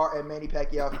you are a Manny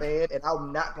Pacquiao fan, and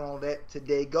I'm not gonna let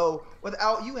today go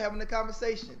without you having a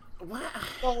conversation. What?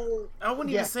 So, I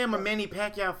wouldn't even say I'm a Manny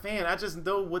Pacquiao fan. I just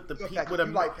know what the people. Like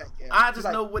Pacquiao. I just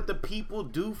know what the people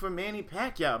do for Manny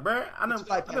Pacquiao, bro.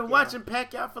 I've been watching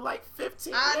Pacquiao for like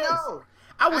 15 years. I know.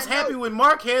 I was happy when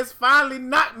Marquez finally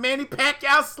knocked Manny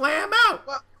Pacquiao slam out.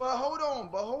 But hold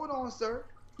on, sir.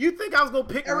 You think I was gonna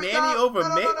pick Manny over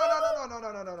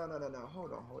Mayweather? No.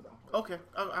 Hold on. Okay,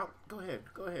 go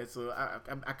ahead. So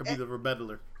I could be the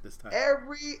rebettaler this time.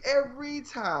 Every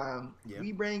time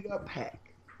we bring up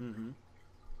Pac,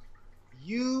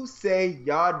 you say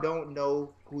y'all don't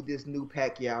know who this new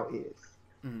Pacquiao is.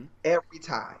 Every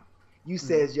time you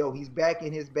says, yo, he's back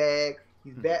in his bag.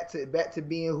 He's back to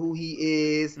being who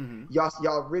he is.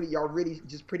 Y'all really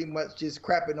just pretty much just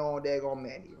crapping on daggone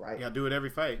Manny, right? Y'all do it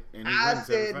every fight. And I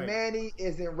said Manny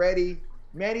isn't ready.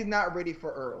 Manny's not ready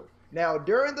for Earl. Now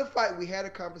during the fight, we had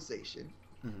a conversation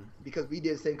because we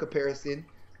did the same comparison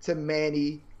to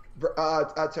Manny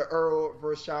to Earl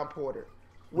versus Sean Porter,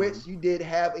 which you did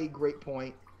have a great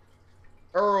point.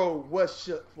 Earl was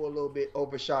shook for a little bit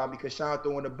over Sean because Sean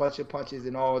throwing a bunch of punches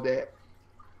and all that.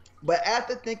 But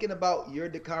after thinking about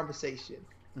the conversation,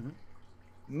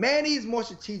 Manny's more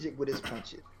strategic with his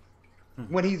punches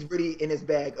when he's really in his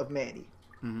bag of Manny.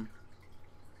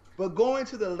 But going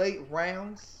to the late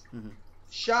rounds,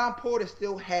 Sean Porter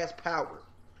still has power.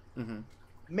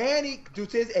 Manny, due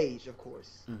to his age, of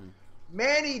course,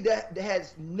 Manny that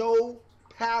has no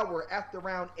power after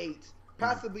round 8,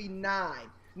 possibly 9.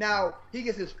 Now, he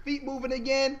gets his feet moving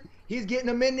again. He's getting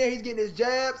them in there. He's getting his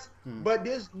jabs. But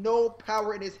there's no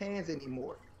power in his hands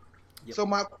anymore. So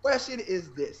my question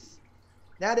is this.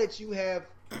 Now that you have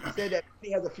said that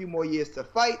he has a few more years to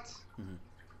fight,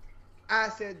 I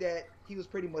said that he was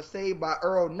pretty much saved by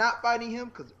Earl not fighting him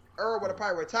because Earl would have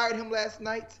probably retired him last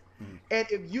night. And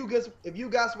if you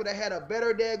guys would have had a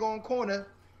better daggone corner,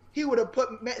 he would have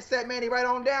sat Manny right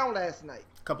on down last night.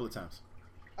 A couple of times.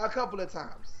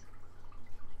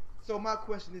 So my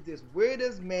question is this: where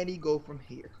does Manny go from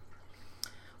here?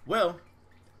 Well,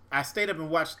 I stayed up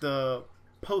and watched the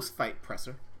post-fight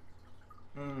presser,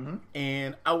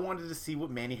 and I wanted to see what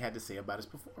Manny had to say about his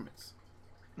performance.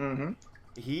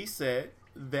 He said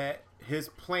that his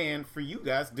plan for you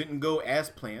guys didn't go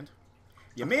as planned.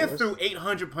 Your man threw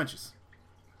 800 punches.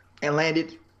 And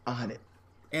landed 100.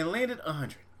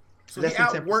 So he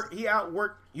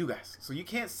outworked you guys. So you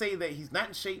can't say that he's not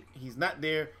in shape, he's not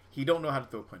there, he don't know how to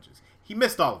throw punches. He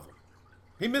missed all of them.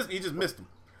 He just missed them.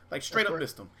 Like straight up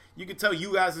missed them. You could tell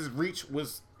you guys' reach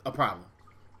was a problem.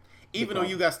 Even though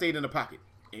you guys stayed in the pocket.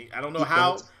 I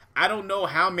don't know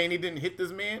how Manny didn't hit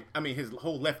this man. I mean, his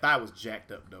whole left eye was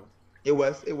jacked up though. It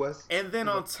was. And then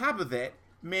on top of that,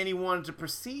 Manny wanted to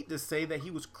proceed to say that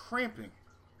he was cramping.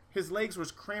 His legs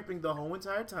was cramping the whole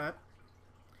entire time.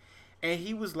 And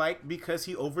he was like, because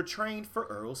he overtrained for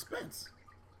Earl Spence.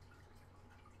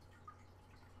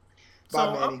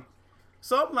 Manny.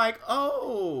 So I'm like,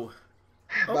 oh,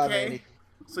 okay.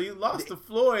 So you lost to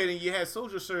Floyd and you had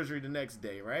soldier surgery the next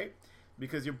day, right?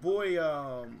 Because your boy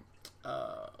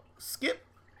Skip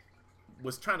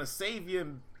was trying to save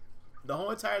you the whole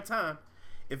entire time.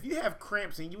 If you have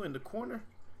cramps and you in the corner,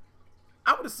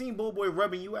 I would have seen Bull Boy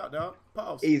rubbing you out, dog.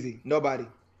 Pause. Easy. Nobody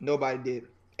did.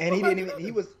 And he didn't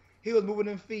even. He was moving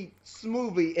them feet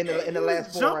smoothly in the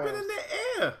last 4 rounds. Jumping in the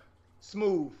air.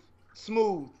 Smooth.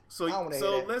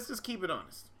 So let's just keep it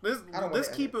honest. Let's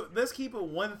keep it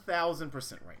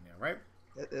 1,000% right now, right?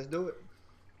 Let's do it.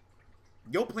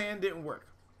 Your plan didn't work.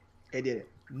 It didn't.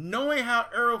 Knowing how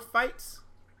Earl fights,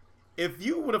 if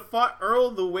you would have fought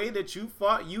Earl the way that you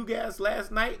fought you guys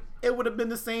last night, it would have been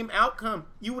the same outcome.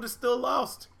 You would have still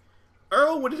lost.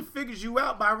 Earl would have figured you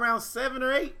out by round 7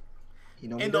 or 8.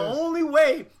 And the only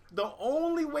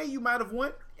way you might have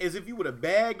won is if you would have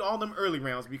bagged all them early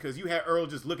rounds because you had Earl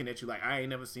just looking at you like, I ain't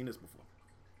never seen this before.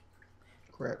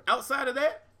 Correct. Outside of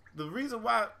that, the reason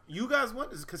why you guys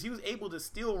won is because he was able to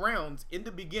steal rounds in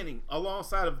the beginning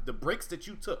alongside of the breaks that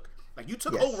you took. Like, you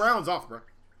took whole rounds off, bro.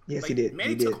 Yes, he did.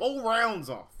 Manny took whole rounds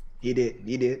off. He did.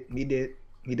 He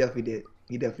definitely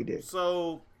did.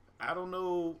 So, I don't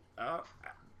know.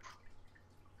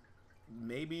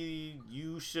 Maybe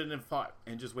you shouldn't have fought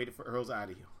and just waited for Earl's eye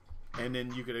to heal. And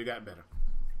then you could have got better.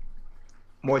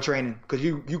 More training. Because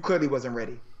you clearly wasn't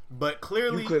ready. But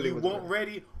clearly you weren't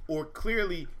ready, or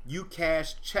clearly you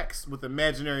cashed checks with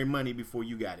imaginary money before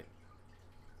you got it.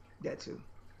 That too.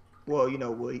 Well,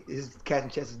 his cashing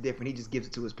checks is different. He just gives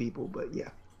it to his people, but yeah.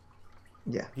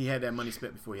 He had that money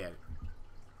spent before he had it.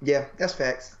 Yeah, that's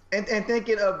facts. And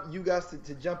thinking of you guys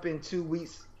to jump in 2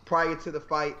 weeks prior to the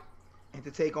fight and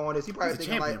to take on this, he probably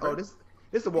thinking like, oh, this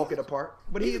is a walk in the park.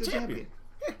 But he is a champion.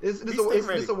 This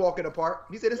is a walk in the park.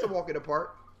 He said it's a walk in the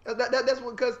park. That's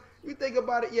what, because you think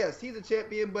about it, yes, he's a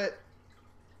champion, but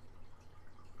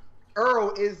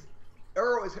Earl's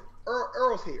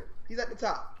here. He's at the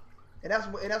top. And that's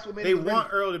what made they want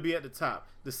Earl to be at the top.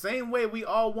 The same way we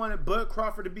all wanted Bud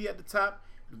Crawford to be at the top,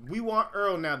 we want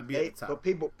Earl now to be at the top. But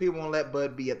people won't let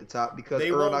Bud be at the top because they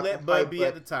Earl won't let Bud be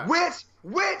at the top. Which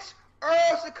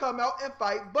Earl should come out and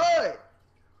fight Bud.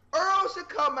 Earl should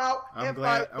come out and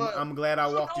fight Bud. I'm glad I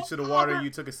walked you to the water and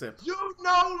you took a sip. You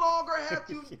no longer have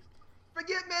to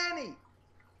forget Manny.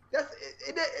 That's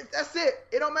it.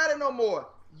 It don't matter no more.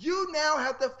 You now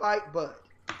have to fight Bud.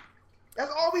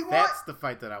 That's all we want. That's the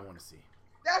fight that I want to see.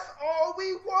 That's all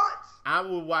we want. I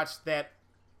will watch that.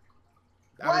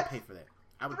 I would pay for that.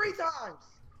 3 times.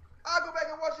 I'll go back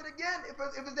and watch it again if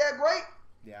it's that great.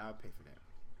 Yeah, I'll pay for that.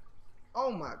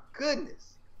 Oh my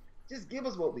goodness. Just give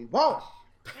us what we want.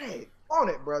 Hey, on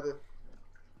it, brother.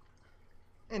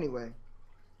 Anyway,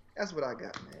 That's what I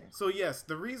got, man. So yes,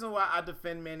 the reason why I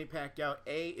defend Manny Pacquiao,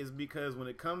 is because when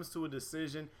it comes to a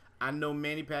decision, I know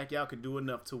Manny Pacquiao could do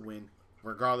enough to win,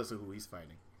 regardless of who he's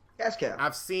fighting. Cash cow.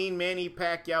 I've seen Manny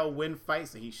Pacquiao win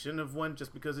fights that he shouldn't have won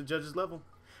just because the judges love him.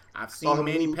 I've seen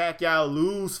Manny Pacquiao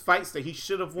lose fights that he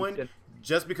should have won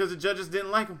just because the judges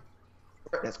didn't like him.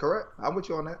 That's correct. I'm with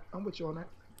you on that.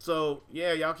 So,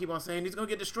 yeah, y'all keep on saying he's going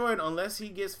to get destroyed unless he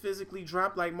gets physically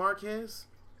dropped like Marquez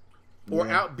or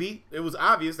outbeat. It was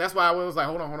obvious. That's why I was like,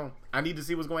 hold on. I need to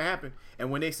see what's going to happen. And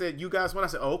when they said, you guys won, I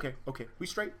said, oh, okay. We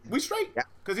straight.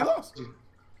 Because he lost.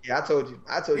 Yeah, I told you.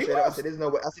 I said, there's no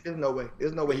way.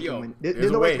 There's no way he can win.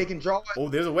 There's no way they can draw it. Oh,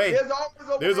 there's a way.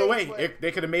 There's a way. If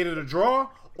they could have made it a draw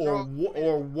or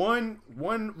one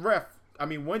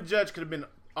judge could have been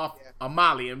off a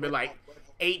molly and been like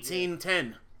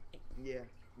 18-10. Yeah.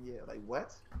 Like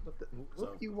what? What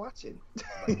are you watching?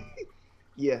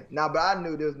 Yeah. But I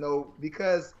knew there's no,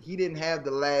 because he didn't have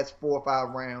the last 4 or 5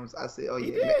 rounds. I said, oh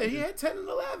yeah. He had 10 and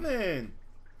 11.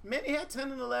 Manny had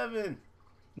 10 and 11.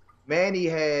 Manny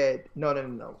had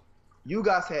no. You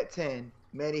guys had 10.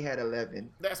 Manny had 11.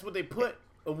 That's what they put.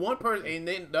 One person, and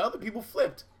then the other people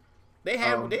flipped. They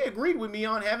agreed with me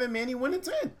on having Manny winning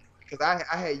 10. Because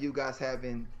I had you guys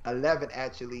having 11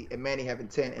 actually, and Manny having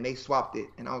 10, and they swapped it,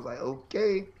 and I was like,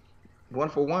 okay, 1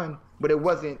 for 1, but it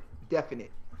wasn't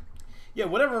definite. Yeah,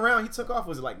 whatever round he took off,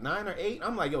 was it like 9 or 8?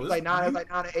 I'm like, yo, this like 9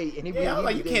 or 8, and I was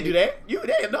like, you can't do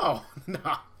that. No.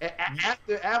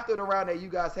 After the round that you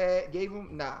guys gave him,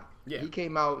 nah. Yeah. He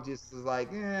came out just was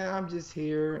like, I'm just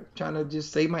here trying to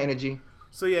just save my energy.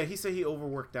 So yeah, he said he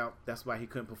overworked out. That's why he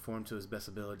couldn't perform to his best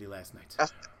ability last night.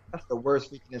 That's the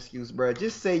worst freaking excuse, bro.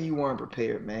 Just say you weren't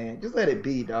prepared, man. Just let it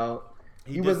be, dog.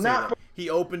 He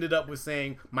opened it up with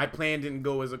saying, my plan didn't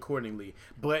go as accordingly.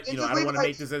 But, I don't want to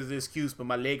make this as an excuse, but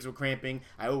my legs were cramping.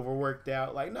 I overworked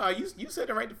out. Like, no, you said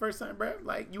it right the first time, bro.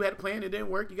 Like, you had a plan, it didn't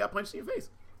work. You got punched in your face.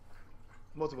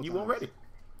 Multiple times. You weren't ready.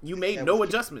 You made no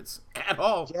adjustments at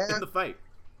all in the fight.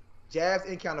 Jabs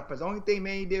and counterpunch. The only thing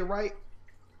Manny did right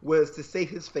was to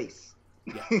save his face.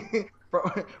 Yeah.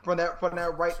 from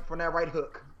that right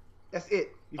hook. That's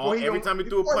it. Every time he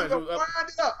threw a punch,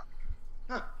 it up.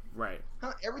 Huh. Right.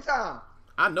 Huh. Every time.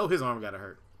 I know his arm got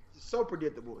hurt. It's so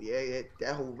predictable. Yeah,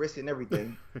 that whole wrist and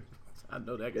everything. I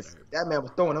know that got hurt. That man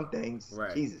was throwing them things.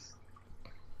 Right. Jesus.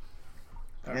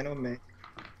 Man, oh man.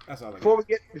 That's all. Before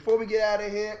we get out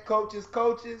of here, coaches,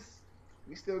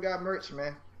 we still got merch,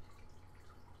 man.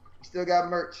 We still got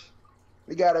merch.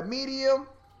 We got a medium,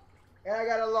 and I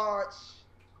got a large.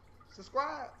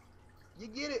 Subscribe, you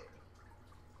get it.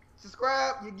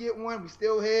 Subscribe, you get one. We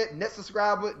still here. Net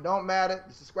subscriber, don't matter.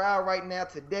 You subscribe right now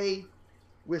today.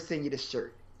 We'll send you the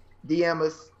shirt. DM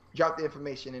us, drop the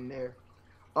information in there.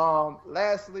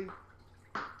 Lastly,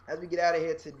 as we get out of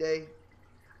here today,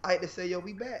 I like to say, yo,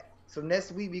 we back. So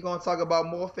next week, we're going to talk about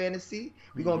more fantasy.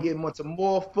 We're going to get into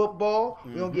more football.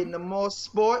 We're going to get into more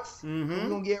sports. We're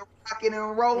going to get rocking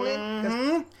and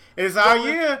rolling. It's our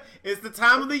year. It's the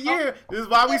time of the year. This is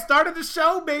why we started the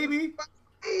show, baby.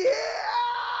 Yeah.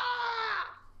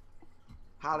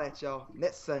 Holla at y'all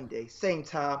next Sunday. Same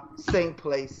time, same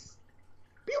place.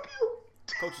 Pew, pew.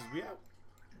 Coaches, we out.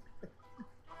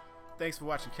 Thanks for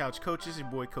watching Couch Coaches. Your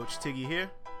boy, Coach Tiggy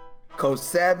here. Coach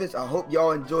Savage, I hope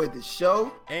y'all enjoyed the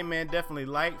show. Hey man, definitely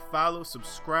like, follow,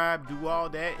 subscribe, do all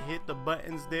that. Hit the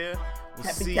buttons there. We'll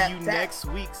see you next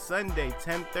week, Sunday,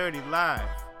 10:30 live.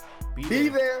 Be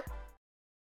there.